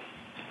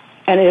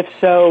 And if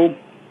so,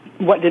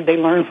 what did they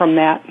learn from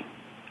that?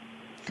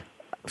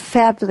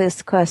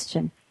 Fabulous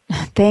question.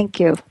 Thank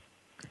you.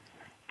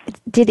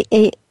 Did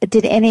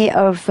any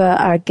of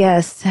our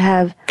guests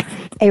have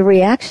a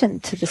reaction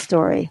to the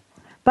story?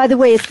 By the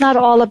way, it's not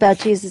all about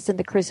Jesus and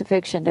the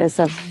crucifixion. There's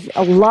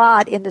a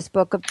lot in this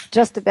book of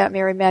just about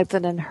Mary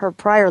Magdalene and her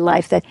prior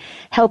life that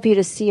help you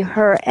to see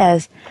her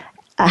as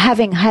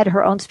having had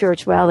her own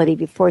spirituality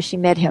before she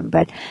met him.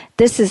 But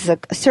this is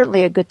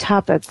certainly a good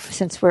topic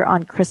since we're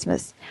on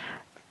Christmas.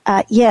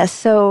 Yes,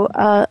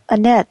 so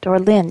Annette or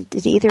Lynn,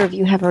 did either of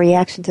you have a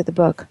reaction to the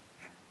book?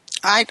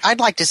 I'd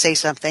like to say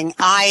something.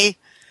 I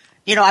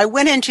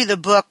went into the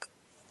book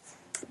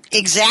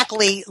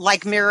exactly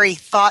like Mary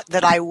thought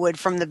that I would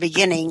from the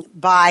beginning,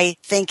 by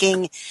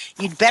thinking,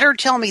 you'd better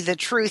tell me the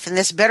truth, and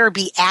this better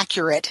be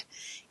accurate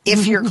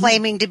if you're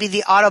claiming to be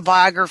the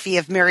autobiography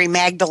of Mary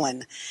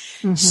Magdalene.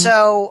 Mm-hmm.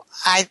 So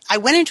I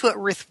went into it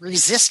with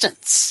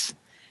resistance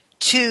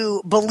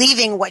to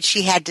believing what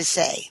she had to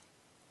say.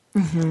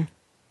 Mm-hmm.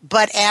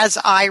 But as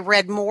I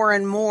read more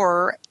and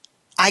more,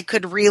 I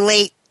could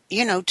relate,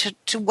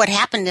 to what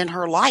happened in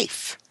her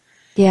life.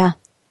 Yeah.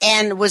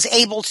 And was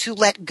able to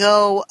let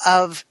go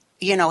of,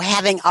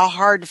 having a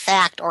hard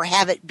fact or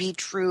have it be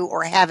true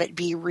or have it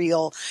be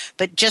real,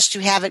 but just to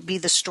have it be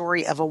the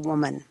story of a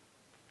woman.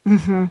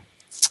 Mm-hmm.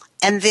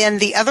 And then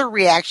the other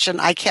reaction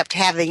I kept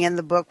having in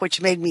the book,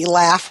 which made me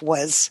laugh,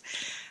 was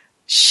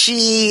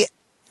she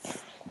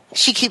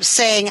keeps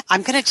saying,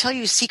 I'm going to tell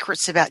you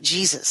secrets about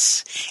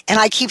Jesus. And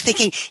I keep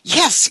thinking,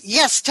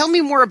 yes, tell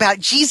me more about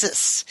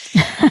Jesus.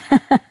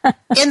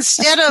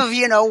 Instead of,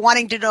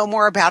 wanting to know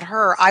more about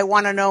her, I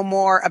want to know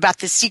more about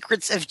the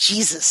secrets of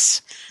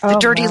Jesus, the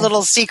dirty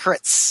little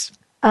secrets.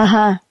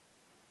 Uh-huh.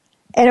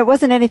 And it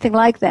wasn't anything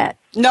like that.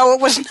 No,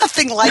 it was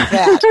nothing like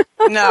that.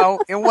 No,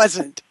 it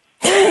wasn't.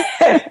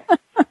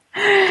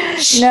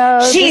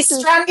 No, she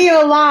strung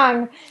you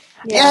along.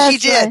 Yes, she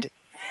did. Right.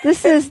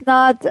 This is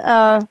not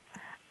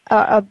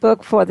a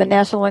book for the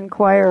National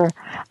Enquirer.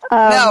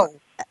 No.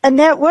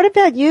 Annette, what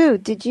about you?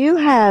 Did you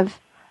have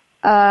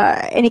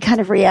any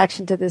kind of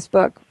reaction to this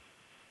book?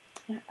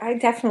 I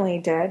definitely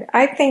did.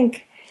 I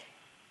think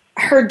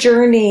her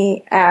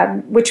journey,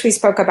 which we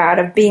spoke about,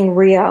 of being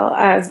real,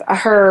 of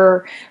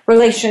her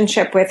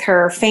relationship with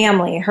her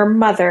family, her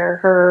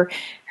mother,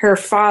 her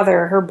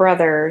father, her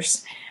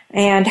brothers,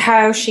 and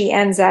how she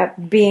ends up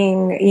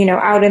being,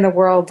 out in the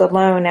world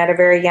alone at a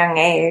very young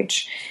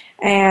age,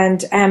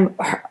 and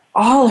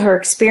all her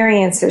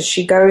experiences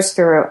she goes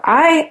through.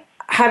 I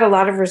had a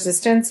lot of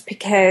resistance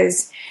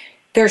because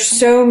there's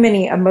so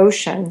many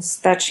emotions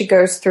that she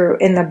goes through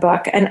in the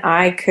book, and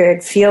I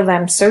could feel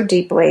them so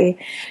deeply.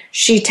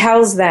 She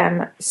tells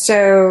them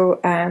so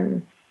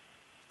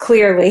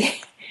clearly.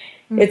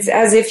 Mm-hmm. It's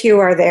as if you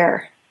are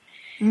there.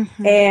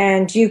 Mm-hmm.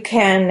 And you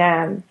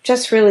can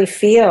just really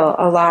feel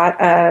a lot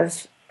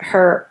of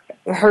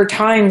her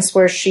times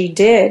where she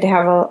did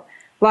have a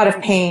lot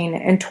of pain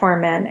and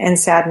torment and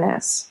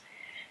sadness.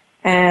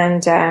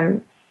 And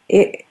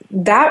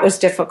that was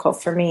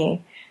difficult for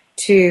me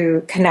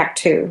to connect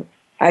to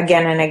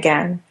again and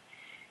again.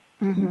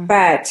 Mm-hmm.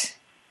 But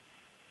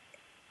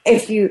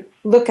if you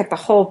look at the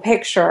whole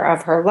picture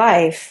of her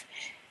life,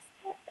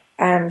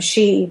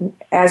 she,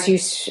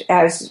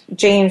 as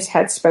James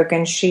had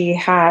spoken, she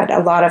had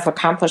a lot of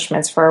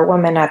accomplishments for a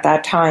woman at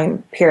that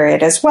time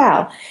period as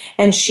well.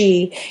 And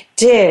she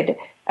did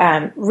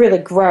really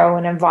grow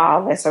and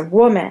evolve as a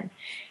woman.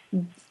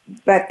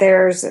 But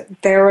there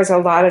was a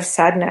lot of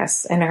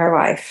sadness in her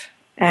life.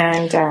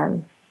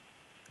 And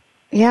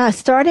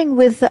starting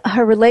with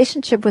her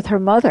relationship with her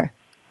mother.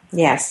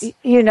 Yes.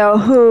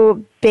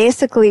 Who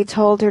basically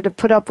told her to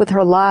put up with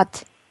her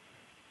lot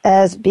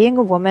as being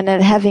a woman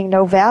and having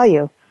no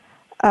value,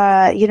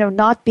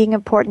 not being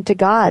important to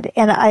God.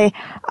 And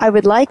I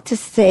would like to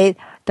say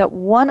that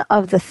one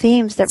of the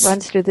themes that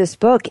runs through this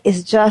book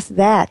is just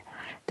that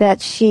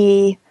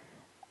she,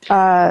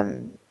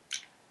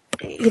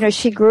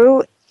 she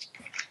grew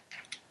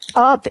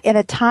up in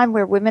a time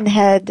where women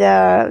had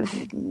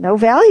no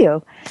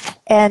value.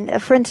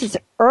 And for instance,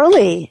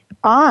 early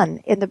on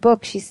in the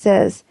book, she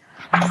says,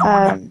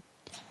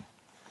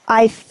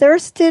 I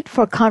thirsted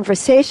for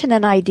conversation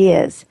and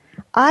ideas.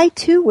 I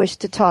too wished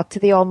to talk to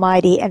the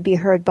Almighty and be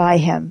heard by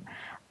Him.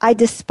 I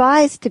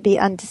despised to be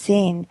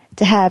unseen,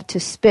 to have to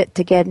spit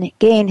to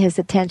gain His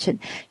attention.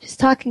 She's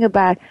talking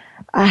about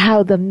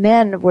how the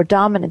men were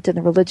dominant in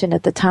the religion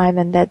at the time,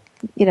 and that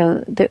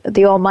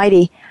the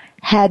Almighty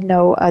had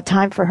no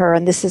time for her,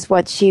 and this is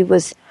what she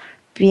was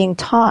being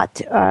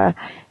taught.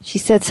 She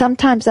said,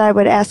 sometimes I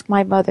would ask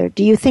my mother,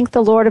 do you think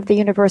the Lord of the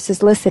universe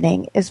is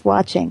listening, is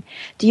watching?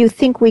 Do you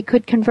think we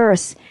could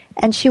converse?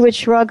 And she would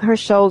shrug her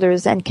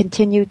shoulders and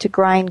continue to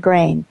grind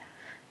grain.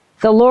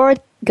 The Lord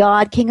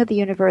God, King of the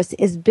universe,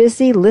 is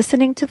busy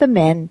listening to the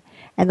men,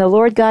 and the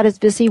Lord God is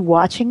busy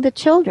watching the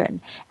children.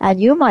 And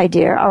you, my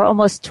dear, are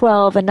almost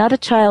 12 and not a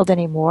child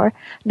anymore,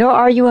 nor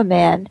are you a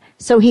man,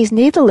 so he's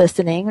neither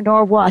listening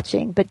nor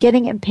watching, but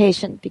getting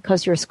impatient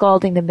because you're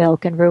scalding the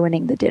milk and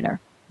ruining the dinner.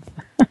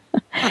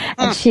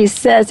 And she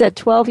says, at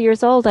 12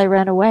 years old, I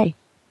ran away.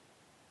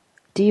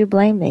 Do you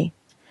blame me?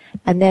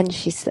 And then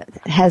she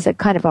has a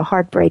kind of a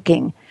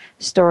heartbreaking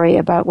story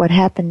about what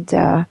happened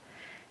to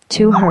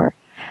her.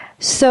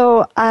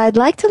 So I'd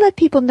like to let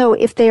people know,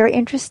 if they are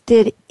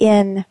interested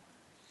in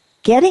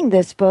getting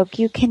this book,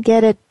 you can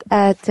get it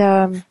at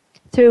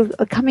through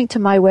coming to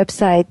my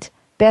website,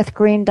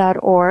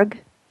 bethgreen.org,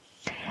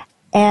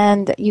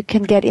 and you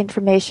can get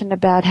information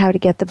about how to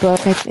get the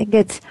book. I think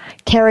it's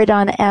carried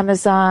on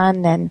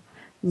Amazon and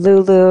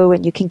Lulu,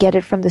 and you can get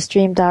it from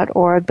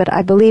thestream.org. But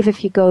I believe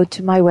if you go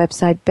to my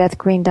website,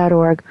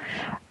 bethgreen.org,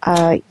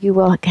 you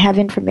will have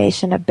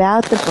information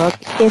about the book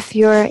if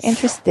you're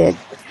interested.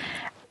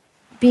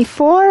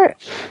 Before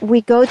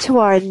we go to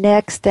our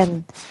next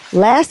and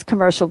last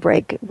commercial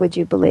break, would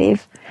you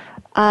believe,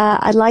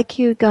 I'd like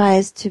you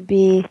guys to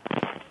be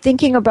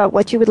thinking about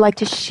what you would like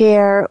to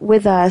share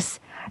with us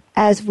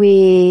as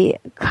we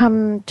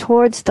come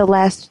towards the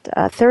last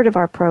third of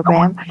our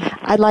program.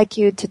 I'd like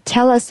you to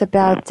tell us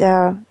about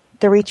the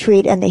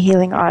retreat and the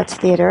Healing Arts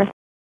Theater.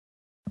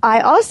 I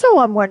also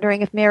am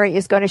wondering if Mary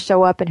is going to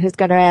show up and who's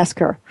going to ask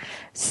her.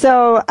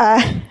 So,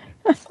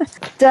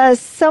 does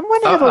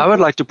someone have I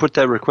would like to put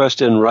that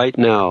request in right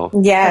now.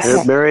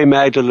 Yes. Mary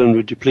Magdalene,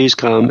 would you please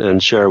come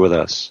and share with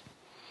us?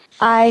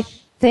 I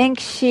think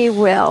she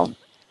will.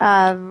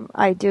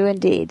 I do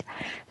indeed.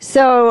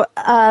 So,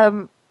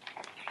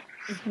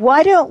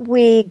 why don't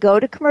we go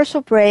to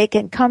commercial break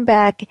and come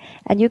back,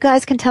 and you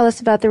guys can tell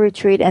us about the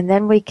retreat, and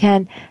then we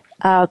can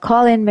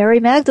call in Mary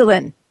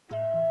Magdalene.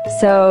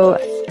 So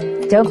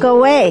don't go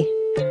away.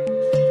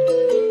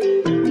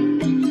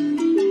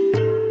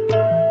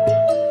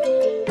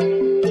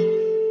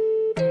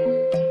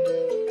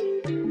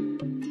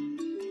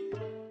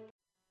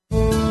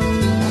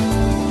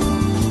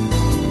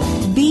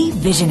 Be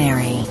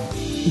visionary.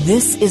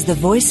 This is the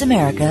Voice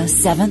America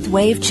 7th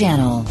Wave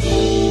Channel.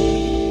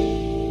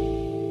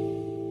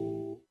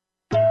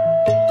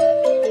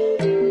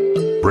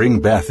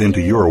 Bring Beth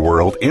into your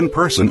world in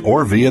person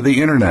or via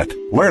the internet.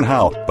 Learn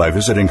how by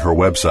visiting her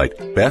website,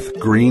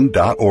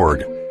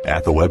 bethgreen.org.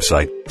 At the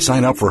website,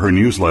 sign up for her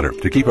newsletter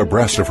to keep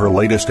abreast of her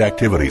latest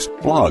activities,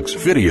 blogs,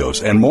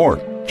 videos, and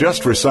more.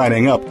 Just for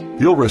signing up,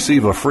 you'll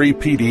receive a free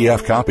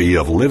PDF copy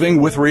of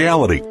Living with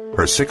Reality,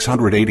 her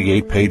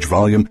 688-page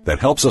volume that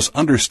helps us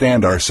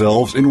understand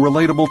ourselves in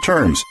relatable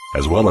terms,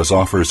 as well as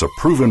offers a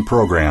proven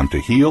program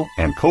to heal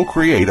and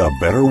co-create a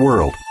better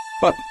world.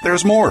 But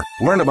there's more.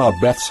 Learn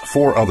about Beth's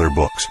 4 other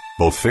books,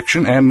 both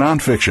fiction and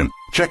nonfiction.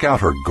 Check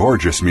out her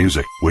gorgeous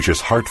music, which is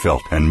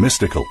heartfelt and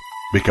mystical.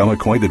 Become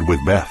acquainted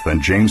with Beth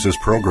and James's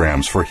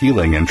programs for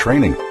healing and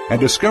training,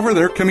 and discover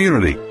their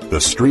community,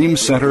 the Stream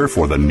Center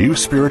for the New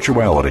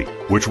Spirituality,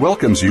 which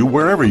welcomes you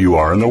wherever you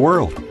are in the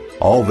world.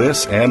 All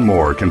this and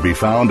more can be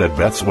found at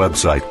Beth's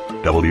website,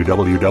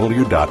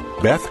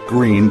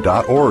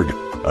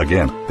 www.bethgreen.org.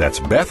 Again,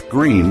 that's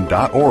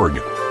bethgreen.org.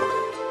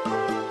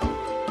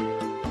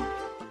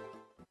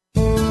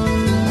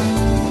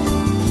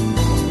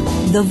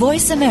 The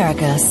Voice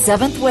America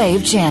 7th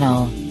Wave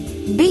Channel.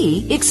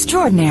 Be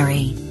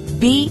extraordinary.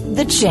 Be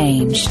the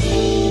change.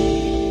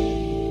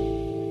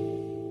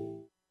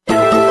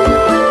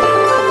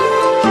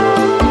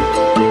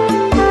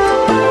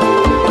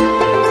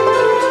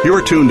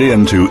 You're tuned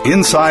in to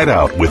Inside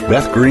Out with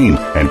Beth Green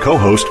and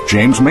co-host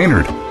James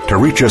Maynard. To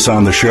reach us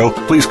on the show,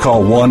 please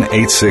call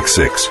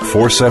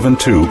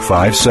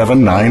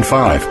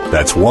 1-866-472-5795.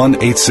 That's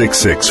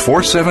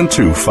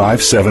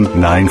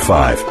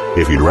 1-866-472-5795.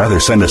 If you'd rather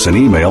send us an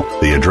email,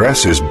 the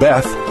address is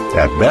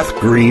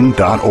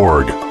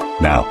beth@bethgreen.org.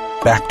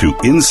 Now, back to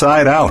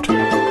Inside Out.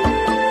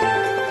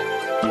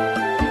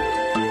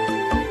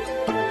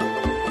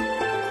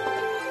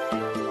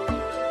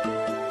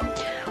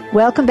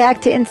 Welcome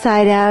back to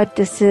Inside Out.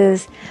 This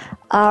is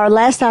our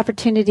last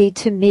opportunity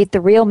to meet the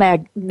real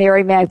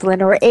Mary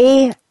Magdalene, or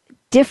a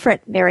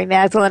different Mary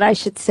Magdalene, I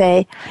should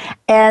say.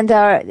 And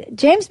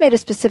James made a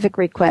specific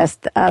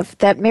request of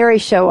that Mary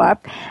show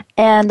up,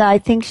 and I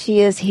think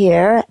she is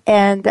here.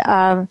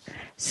 And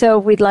so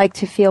we'd like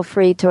to feel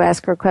free to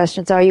ask her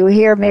questions. Are you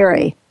here,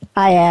 Mary?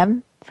 I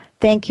am.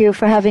 Thank you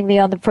for having me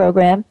on the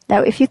program.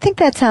 Now, if you think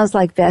that sounds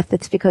like Beth,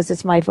 it's because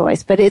it's my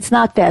voice, but it's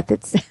not Beth.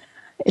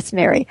 It's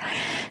Mary.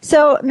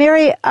 So,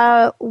 Mary,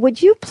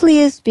 would you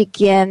please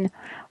begin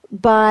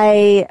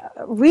by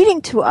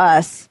reading to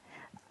us,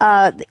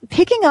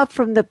 picking up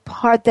from the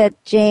part that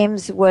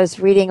James was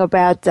reading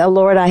about,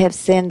 Lord, I have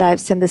sinned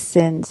the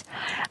sins.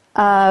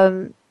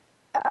 I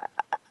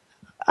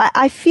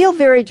feel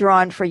very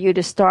drawn for you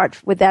to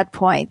start with that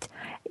point,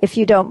 if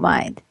you don't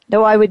mind.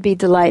 No, I would be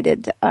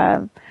delighted.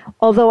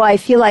 Although I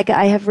feel like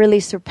I have really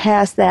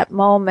surpassed that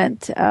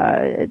moment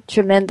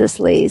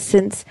tremendously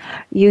since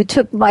you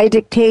took my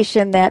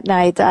dictation that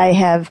night. I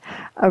have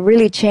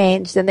really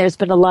changed, and there's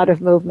been a lot of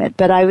movement,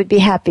 but I would be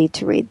happy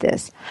to read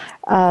this.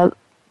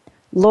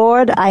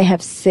 Lord, I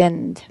have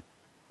sinned.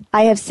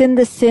 I have sinned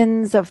the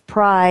sins of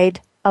pride,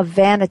 of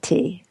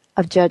vanity,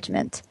 of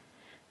judgment.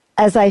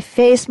 As I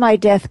face my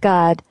death,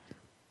 God,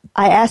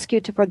 I ask you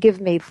to forgive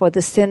me for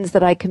the sins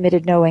that I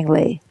committed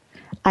knowingly.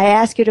 I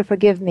ask you to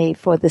forgive me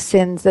for the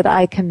sins that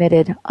I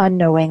committed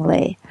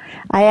unknowingly.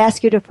 I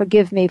ask you to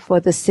forgive me for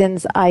the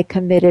sins I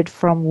committed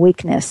from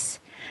weakness.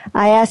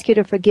 I ask you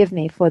to forgive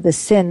me for the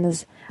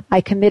sins I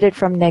committed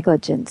from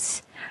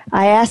negligence.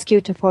 I ask you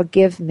to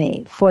forgive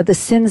me for the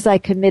sins I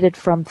committed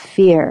from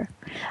fear.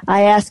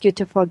 I ask you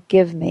to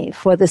forgive me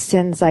for the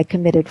sins I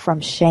committed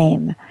from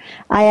shame.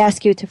 I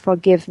ask you to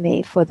forgive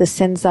me for the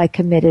sins I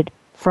committed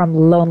from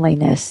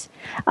loneliness.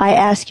 I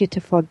ask you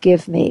to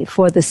forgive me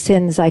for the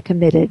sins I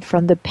committed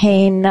from the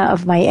pain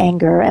of my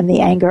anger and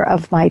the anger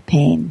of my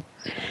pain.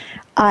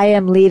 I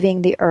am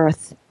leaving the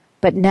earth,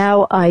 but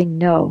now I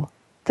know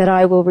that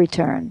I will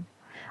return.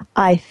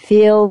 I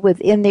feel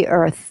within the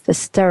earth the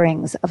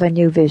stirrings of a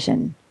new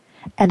vision,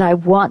 and I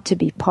want to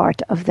be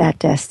part of that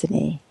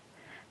destiny.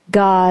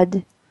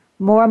 God,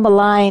 more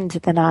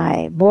maligned than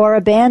I, more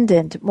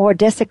abandoned, more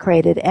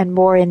desecrated, and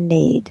more in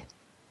need,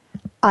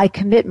 I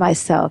commit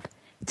myself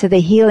to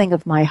the healing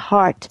of my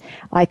heart.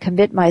 I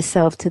commit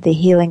myself to the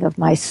healing of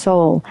my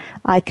soul.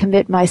 I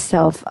commit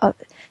myself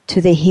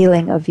to the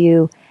healing of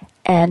you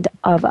and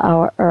of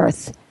our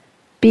earth.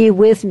 Be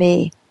with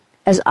me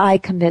as I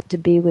commit to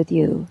be with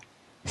you.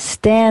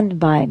 Stand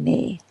by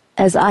me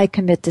as I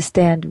commit to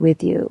stand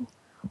with you.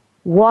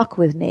 Walk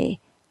with me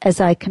as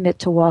I commit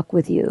to walk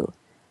with you.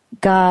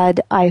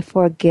 God, I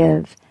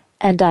forgive,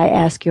 and I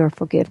ask your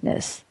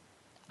forgiveness.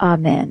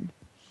 Amen.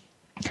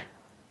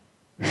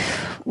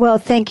 Well,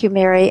 thank you,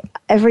 Mary.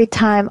 Every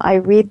time I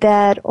read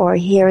that or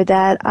hear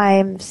that,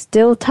 I'm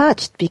still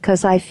touched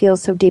because I feel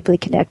so deeply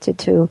connected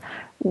to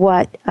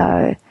what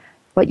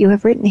you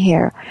have written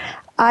here.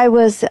 I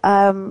was.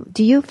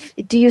 Do you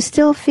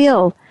still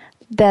feel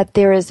that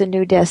there is a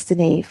new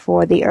destiny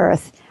for the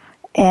earth?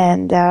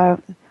 And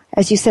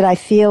as you said, I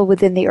feel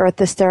within the earth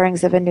the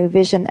stirrings of a new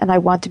vision, and I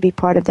want to be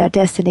part of that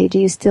destiny. Do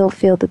you still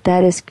feel that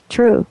that is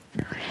true?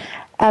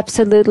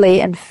 Absolutely.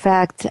 In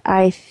fact,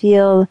 I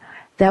feel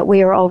that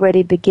we are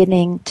already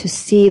beginning to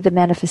see the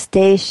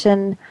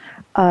manifestation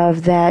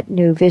of that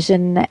new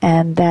vision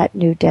and that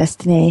new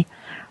destiny.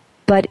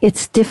 But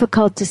it's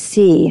difficult to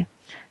see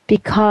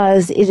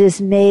because it is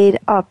made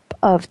up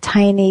of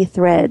tiny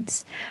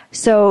threads.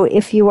 So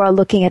if you are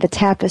looking at a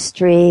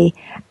tapestry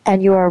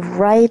and you are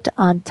right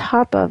on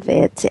top of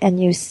it and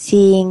you're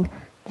seeing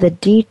the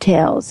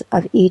details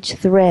of each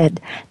thread,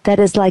 that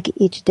is like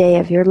each day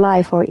of your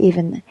life or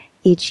even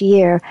each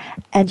year,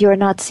 and you're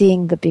not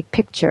seeing the big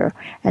picture.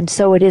 And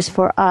so it is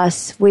for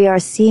us. We are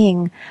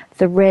seeing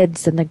the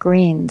reds and the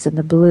greens and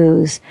the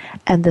blues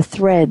and the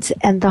threads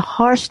and the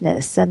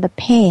harshness and the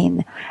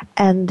pain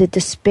and the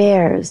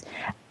despairs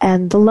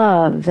and the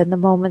love and the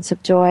moments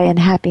of joy and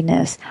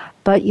happiness.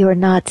 But you're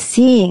not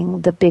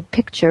seeing the big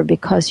picture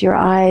because your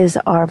eyes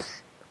are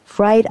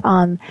right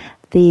on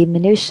the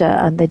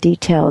minutia and the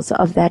details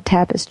of that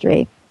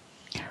tapestry.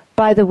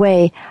 By the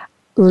way,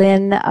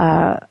 Lynn,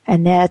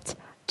 Annette,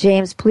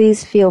 James,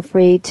 please feel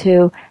free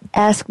to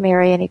ask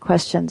Mary any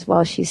questions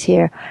while she's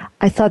here.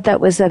 I thought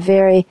that was a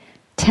very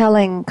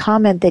telling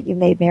comment that you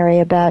made, Mary,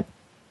 about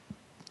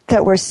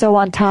that we're so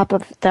on top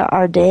of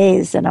our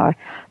days and our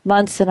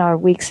months and our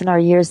weeks and our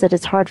years that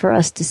it's hard for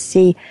us to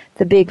see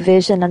the big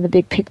vision and the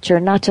big picture,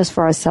 not just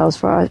for ourselves,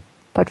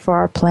 but for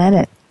our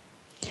planet.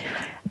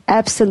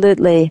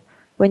 Absolutely.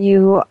 When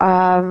you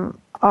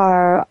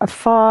are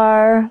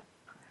afar,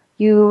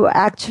 you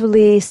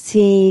actually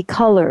see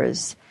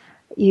colors.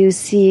 You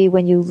see,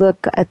 when you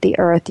look at the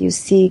earth, you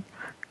see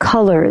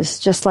colors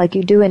just like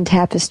you do in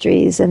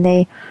tapestries, and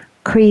they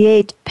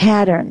create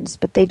patterns,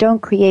 but they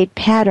don't create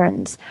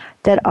patterns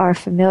that are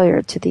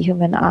familiar to the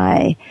human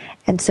eye.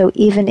 And so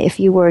even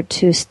if you were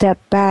to step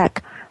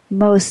back,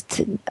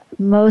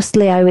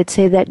 mostly I would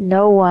say that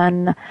no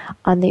one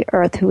on the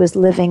earth who is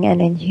living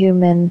and in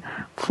human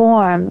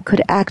form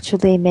could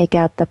actually make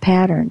out the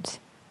patterns.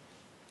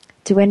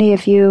 Do any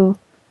of you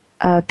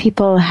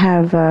people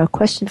have a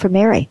question for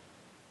Mary?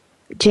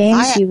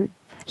 James,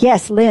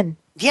 Yes, Lynn.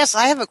 Yes,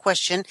 I have a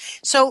question.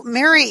 So,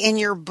 Mary, in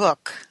your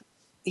book,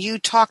 you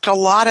talked a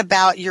lot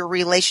about your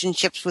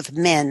relationships with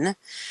men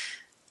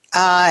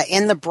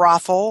in the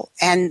brothel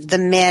and the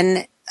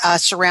men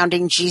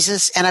surrounding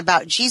Jesus and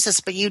about Jesus,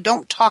 but you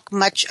don't talk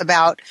much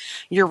about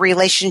your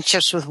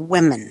relationships with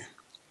women.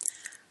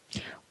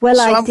 Well,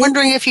 so I'm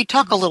wondering if you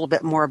talk a little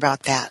bit more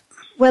about that.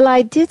 Well,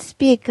 I did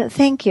speak,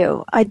 thank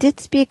you. I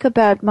did speak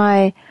about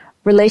my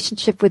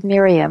relationship with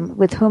Miriam,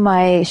 with whom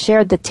I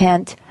shared the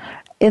tent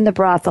in the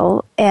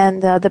brothel,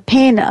 and the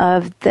pain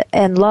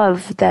and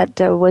love that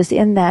was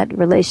in that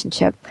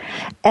relationship,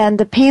 and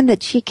the pain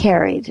that she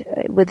carried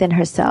within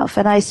herself.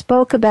 And I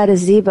spoke about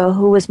Azeba,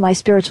 who was my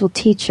spiritual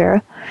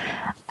teacher,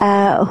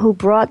 who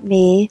brought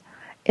me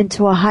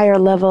into a higher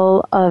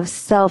level of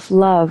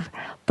self-love.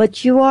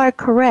 But you are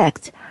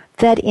correct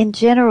that in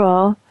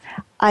general,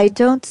 I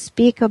don't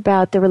speak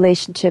about the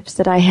relationships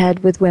that I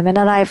had with women,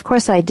 and of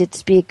course I did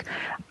speak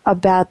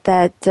about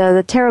that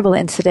the terrible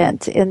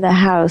incident in the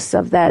house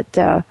of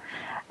that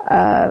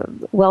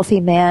wealthy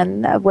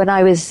man when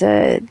I was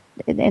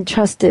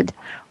entrusted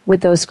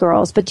with those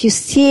girls. But you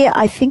see,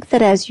 I think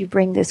that as you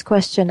bring this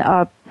question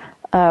up,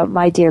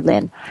 my dear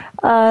Lynn,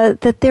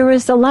 that there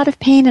was a lot of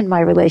pain in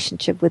my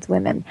relationship with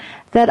women,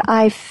 that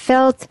I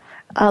felt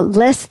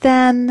less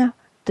than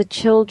the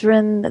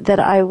children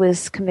that I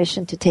was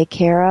commissioned to take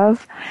care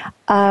of.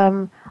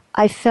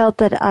 I felt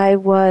that I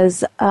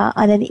was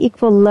on an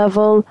equal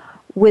level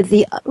with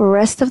the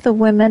rest of the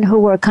women who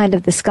were kind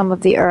of the scum of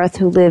the earth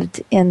who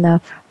lived in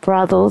the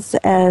brothels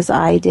as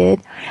I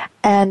did.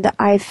 And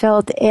I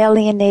felt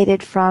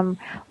alienated from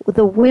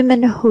the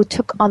women who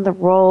took on the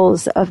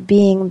roles of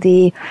being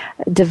the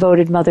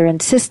devoted mother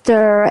and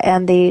sister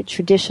and the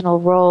traditional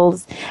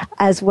roles,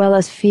 as well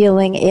as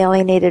feeling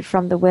alienated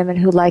from the women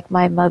who, like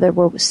my mother,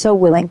 were so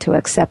willing to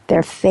accept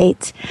their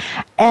fate.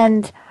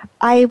 And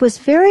I was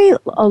very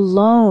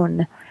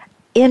alone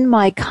in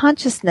my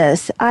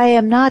consciousness. I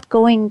am not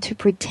going to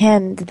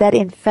pretend that,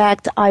 in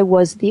fact, I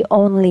was the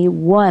only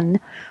one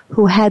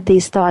who had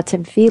these thoughts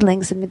and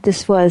feelings. I mean,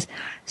 this was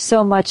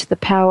so much the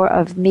power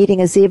of meeting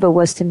Azeba,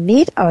 was to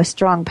meet a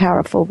strong,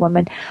 powerful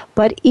woman.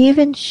 But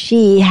even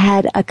she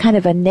had a kind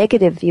of a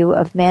negative view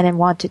of men and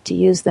wanted to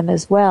use them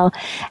as well.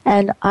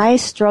 And I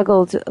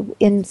struggled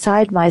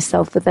inside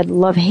myself with a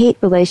love-hate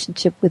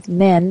relationship with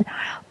men,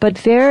 but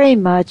very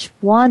much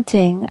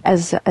wanting,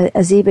 as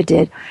Azeba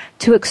did,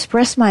 to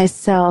express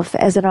myself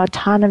as an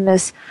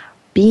autonomous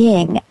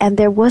being, and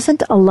there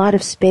wasn't a lot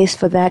of space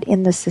for that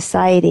in the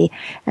society.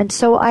 And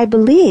so I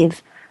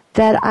believe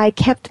that I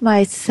kept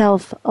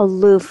myself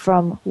aloof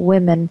from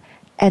women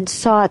and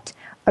sought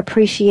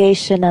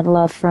appreciation and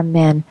love from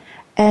men.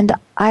 And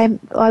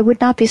I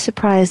would not be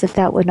surprised if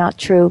that were not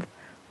true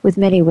with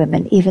many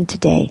women, even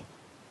today.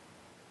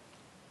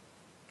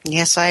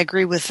 Yes, I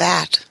agree with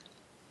that.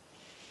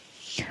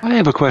 I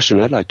have a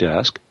question I'd like to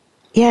ask.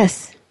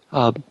 Yes.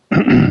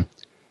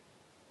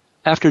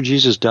 After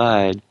Jesus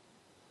died,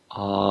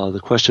 the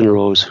question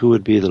arose, who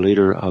would be the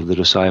leader of the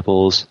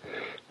disciples?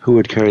 Who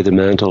would carry the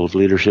mantle of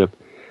leadership?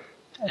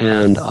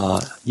 And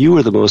you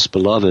were the most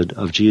beloved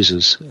of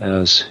Jesus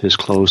as his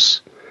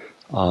close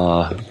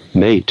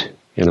mate,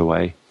 in a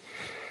way.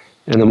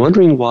 And I'm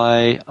wondering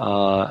why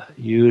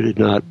you did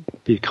not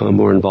become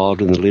more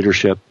involved in the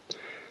leadership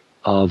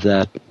of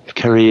that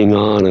carrying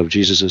on of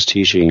Jesus'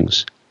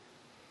 teachings.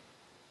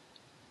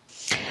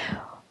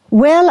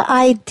 Well,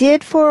 I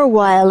did for a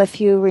while,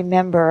 if you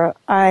remember.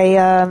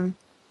 I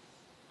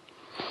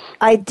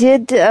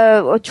did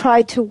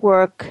try to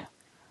work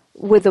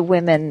with the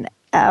women,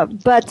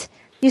 but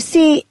you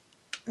see,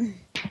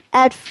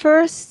 at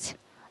first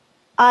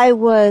I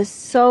was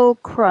so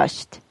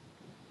crushed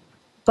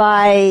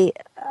by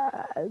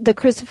the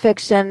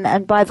crucifixion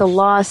and by the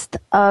loss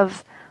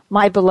of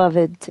my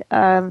beloved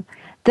that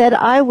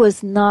I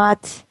was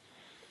not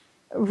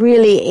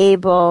really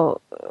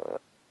able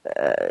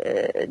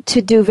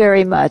to do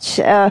very much.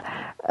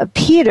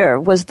 Peter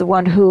was the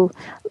one who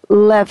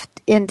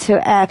leapt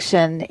into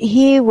action.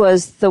 He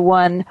was the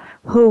one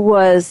who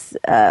was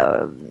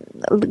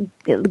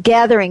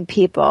gathering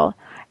people,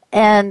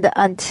 and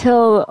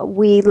until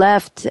we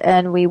left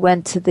and we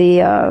went to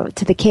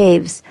the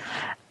caves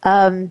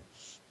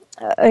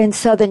in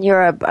Southern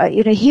Europe,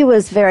 he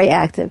was very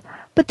active.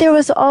 But there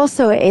was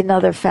also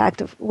another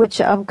fact,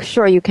 which I'm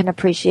sure you can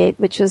appreciate,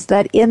 which was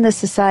that in the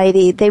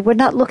society, they were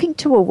not looking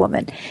to a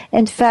woman.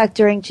 In fact,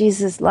 during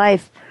Jesus'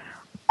 life,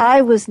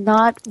 I was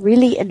not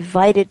really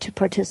invited to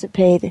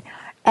participate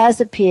as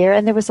a peer,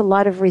 and there was a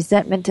lot of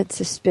resentment and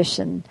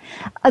suspicion.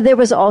 There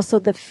was also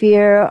the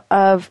fear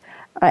of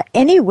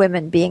any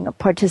women being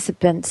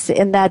participants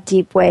in that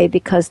deep way,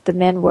 because the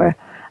men were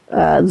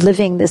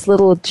living this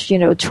little,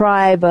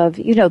 tribe of,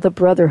 the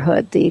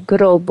brotherhood, the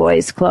good old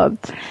boys club.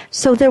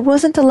 So there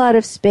wasn't a lot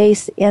of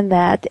space in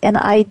that, and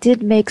I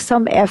did make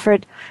some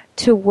effort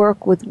to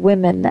work with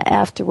women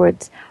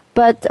afterwards.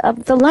 But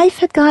the life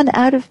had gone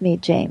out of me,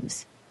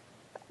 James.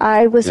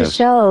 I was a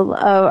shell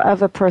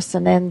of a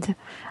person, and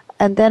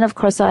then, of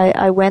course,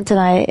 I went and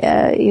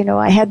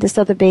I had this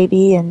other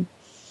baby, and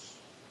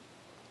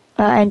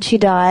she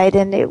died,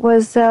 and it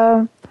was,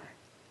 I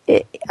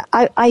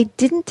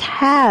didn't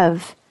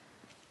have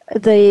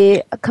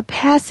the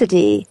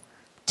capacity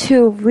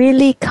to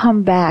really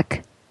come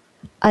back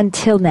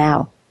until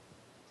now.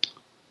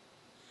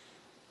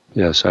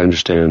 Yes, I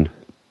understand.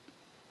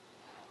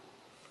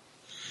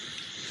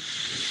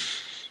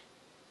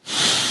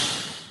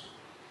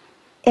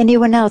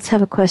 Anyone else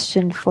have a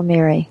question for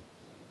Mary?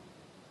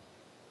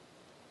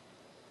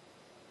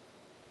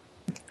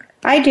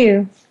 I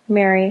do,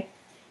 Mary.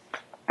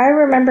 I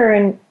remember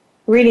in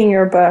reading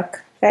your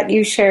book that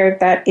you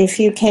shared that if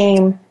you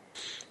came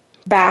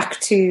back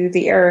to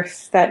the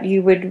earth, that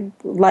you would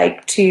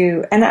like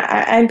to, and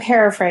I'm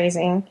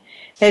paraphrasing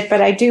it,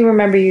 but I do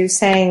remember you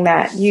saying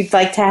that you'd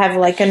like to have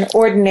like an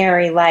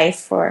ordinary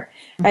life,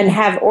 and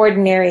have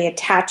ordinary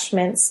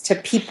attachments to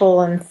people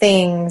and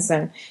things,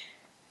 and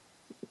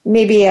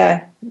maybe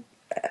a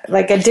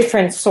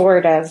different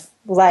sort of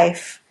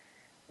life.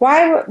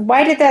 Why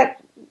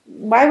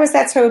was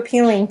that so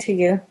appealing to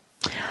you?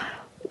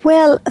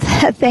 Well,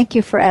 thank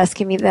you for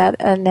asking me that,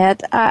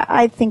 Annette.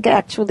 I think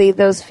actually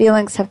those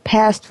feelings have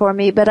passed for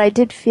me, but I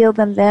did feel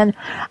them then.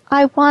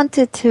 I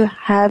wanted to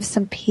have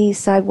some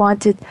peace. I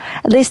wanted,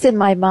 at least in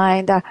my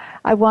mind,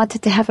 I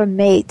wanted to have a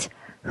mate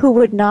who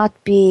would not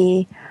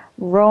be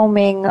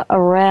roaming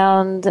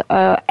around,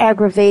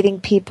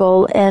 aggravating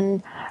people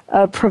and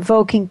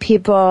provoking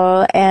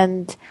people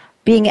and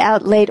being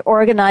out late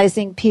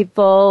organizing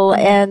people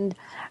and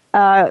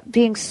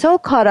being so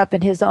caught up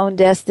in his own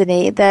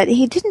destiny that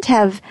he didn't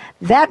have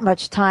that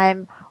much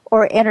time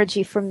or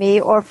energy for me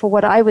or for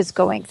what I was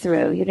going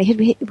through.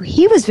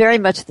 He was very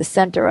much the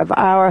center of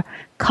our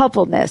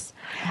coupleness.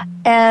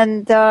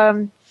 And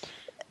so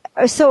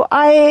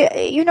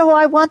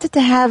I wanted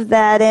to have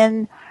that,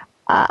 and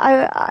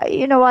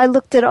I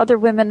looked at other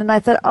women and I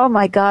thought, oh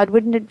my God,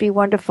 wouldn't it be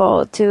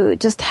wonderful to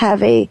just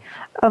have a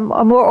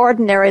more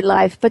ordinary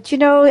life? But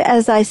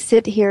as I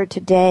sit here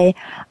today,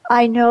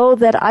 I know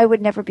that I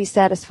would never be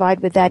satisfied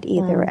with that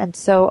either. And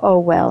so, oh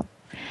well.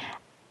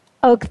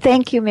 Oh,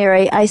 thank you,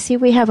 Mary. I see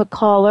we have a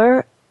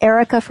caller,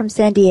 Erica from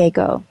San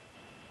Diego.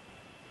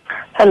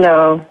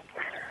 Hello.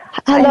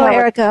 Hello,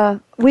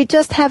 Erica. We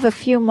just have a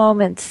few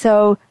moments,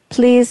 so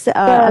please,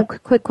 a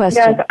quick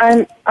question.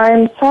 Yes,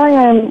 I'm sorry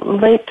I'm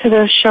late to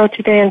the show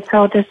today, and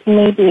so this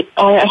may be,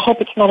 I hope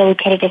it's not a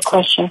repetitive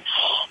question.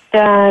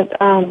 That,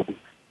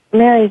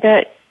 Mary,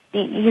 that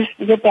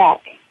you're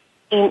back,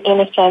 in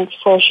a sense,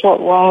 for a short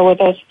while with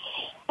us.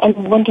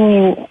 I'm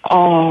wondering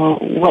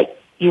what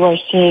you are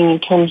seeing in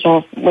terms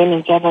of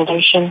women's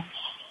evolution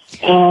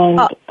and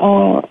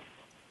a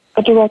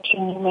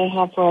direction you may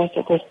have for us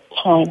at this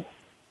time.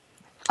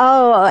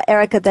 Oh,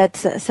 Erica,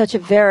 that's such a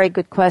very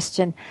good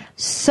question.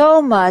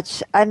 So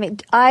much. I mean,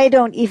 I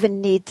don't even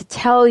need to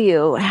tell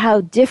you how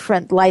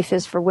different life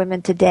is for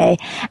women today.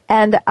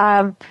 And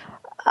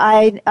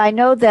I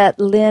know that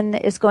Lynn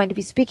is going to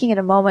be speaking in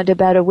a moment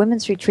about a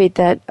women's retreat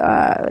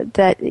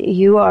that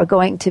you are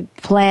going to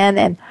plan,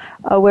 and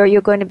where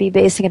you're going to be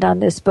basing it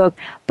on this book.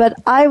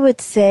 But I would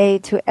say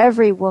to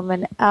every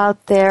woman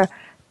out there,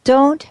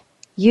 don't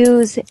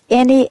use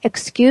any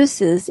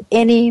excuses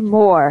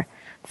anymore.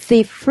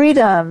 The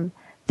freedom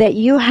that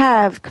you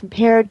have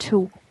compared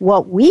to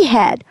what we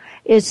had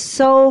is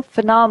so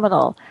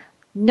phenomenal.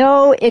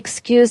 No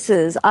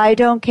excuses. I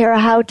don't care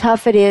how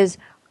tough it is.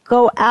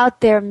 Go out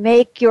there,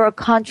 make your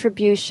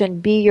contribution,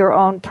 be your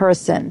own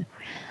person.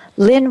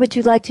 Lynn, would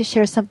you like to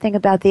share something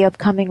about the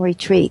upcoming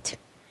retreat?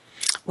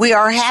 We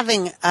are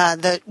having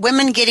the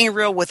Women Getting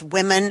Real with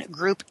Women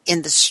group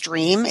in the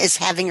Stream is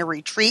having a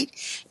retreat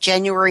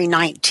January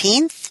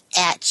 19th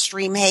at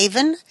Stream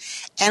Haven,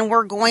 and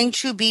we're going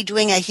to be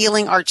doing a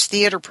Healing Arts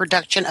Theater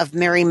production of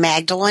Mary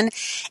Magdalene,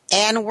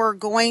 and we're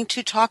going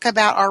to talk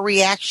about our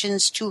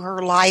reactions to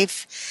her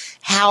life,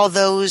 how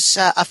those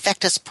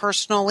affect us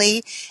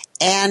personally,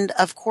 and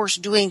of course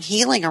doing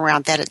healing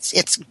around that.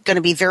 It's going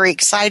to be very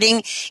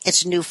exciting.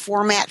 It's a new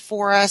format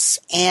for us,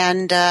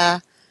 and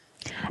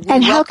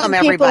welcome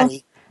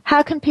everybody.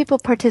 How can people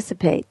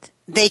participate?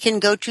 They can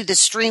go to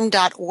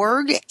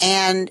thestream.org,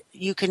 and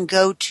you can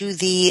go to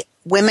the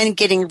Women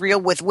Getting Real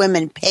with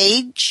Women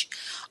page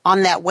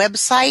on that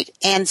website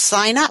and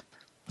sign up.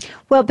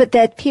 Well, but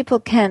that people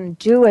can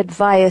do it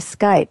via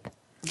Skype.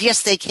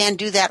 Yes, they can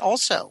do that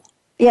also.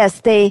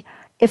 Yes,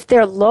 if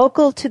they're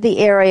local to the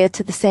area,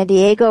 to the San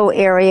Diego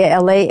area,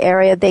 LA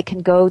area, they can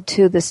go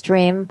to the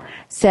Stream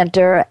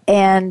Center,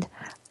 and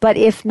but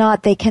if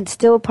not, they can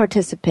still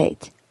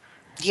participate.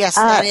 Yes,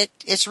 and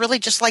it's really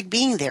just like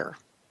being there.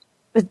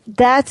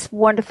 That's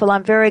wonderful.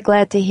 I'm very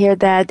glad to hear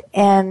that.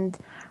 And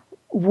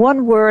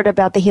one word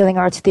about the Healing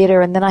Arts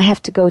Theater, and then I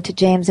have to go to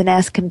James and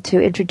ask him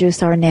to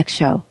introduce our next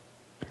show.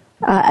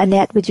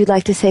 Annette, would you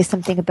like to say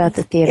something about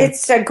the theater?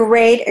 It's a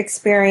great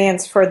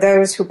experience for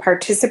those who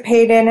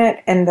participate in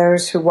it and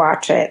those who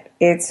watch it.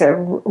 It's a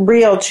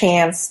real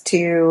chance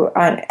to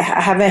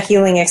have a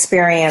healing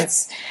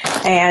experience.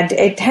 And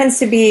it tends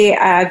to be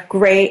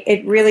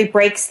it really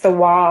breaks the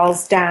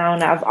walls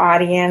down of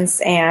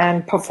audience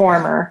and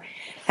performer.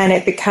 And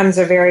it becomes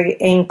a very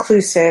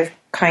inclusive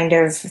kind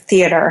of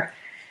theater.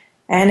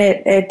 And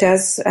it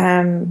does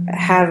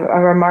have a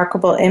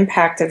remarkable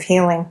impact of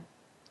healing.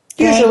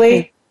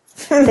 Usually.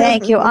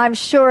 Thank you. I'm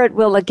sure it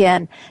will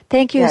again.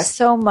 Thank you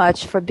so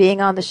much for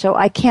being on the show.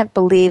 I can't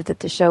believe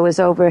that the show is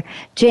over.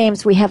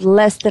 James, we have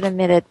less than a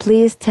minute.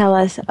 Please tell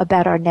us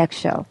about our next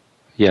show.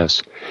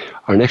 Yes.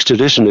 Our next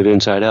edition of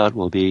Inside Out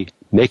will be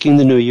Making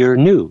the New Year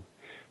New.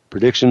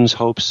 Predictions,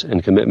 hopes,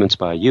 and commitments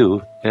by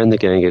you and the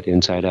gang at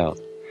Inside Out.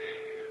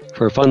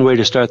 For a fun way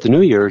to start the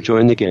new year,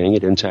 join the gang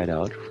at Inside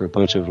Out for a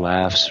bunch of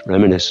laughs,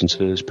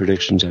 reminiscences,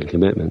 predictions, and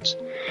commitments.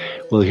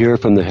 We'll hear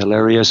from the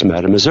hilarious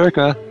Madame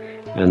Mazurka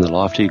and the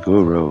lofty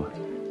Guru.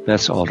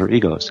 That's Alter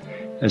Egos,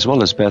 as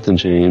well as Beth and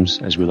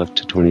James as we look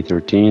to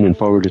 2013 and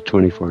forward to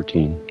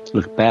 2014.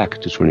 Look back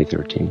to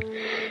 2013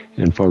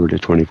 and forward to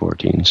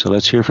 2014. So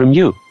let's hear from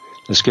you.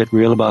 Let's get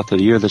real about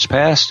the year that's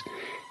passed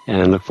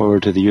and look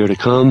forward to the year to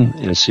come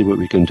and see what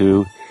we can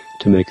do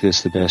to make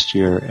this the best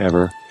year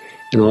ever.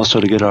 And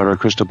also to get out our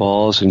crystal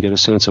balls and get a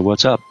sense of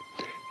what's up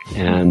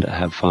and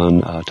have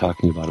fun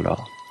talking about it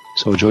all.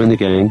 So join the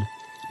gang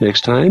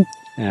next time,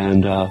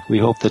 and we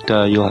hope that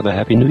you'll have a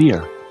happy new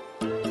year.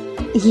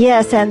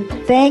 Yes, and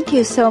thank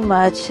you so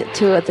much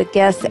to the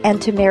guests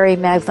and to Mary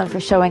Magdalene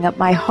for showing up.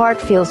 My heart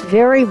feels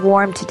very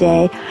warm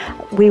today.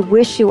 We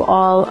wish you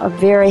all a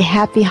very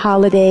happy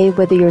holiday,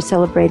 whether you're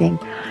celebrating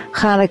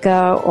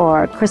Hanukkah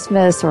or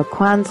Christmas or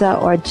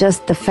Kwanzaa or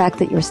just the fact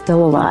that you're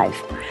still alive.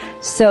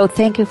 So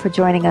thank you for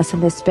joining us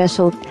in this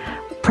special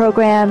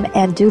program,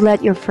 and do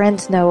let your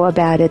friends know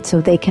about it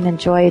so they can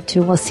enjoy it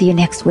too. We'll see you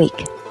next week.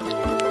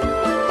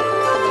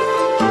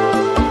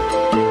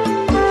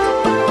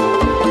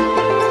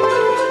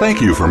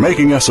 Thank you for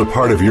making us a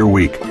part of your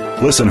week.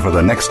 Listen for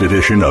the next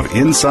edition of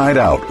Inside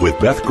Out with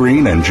Beth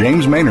Green and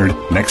James Maynard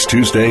next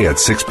Tuesday at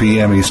 6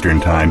 p.m.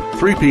 Eastern Time,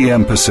 3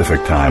 p.m.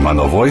 Pacific Time on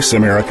the Voice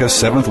America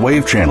 7th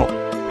Wave Channel.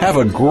 Have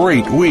a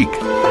great week.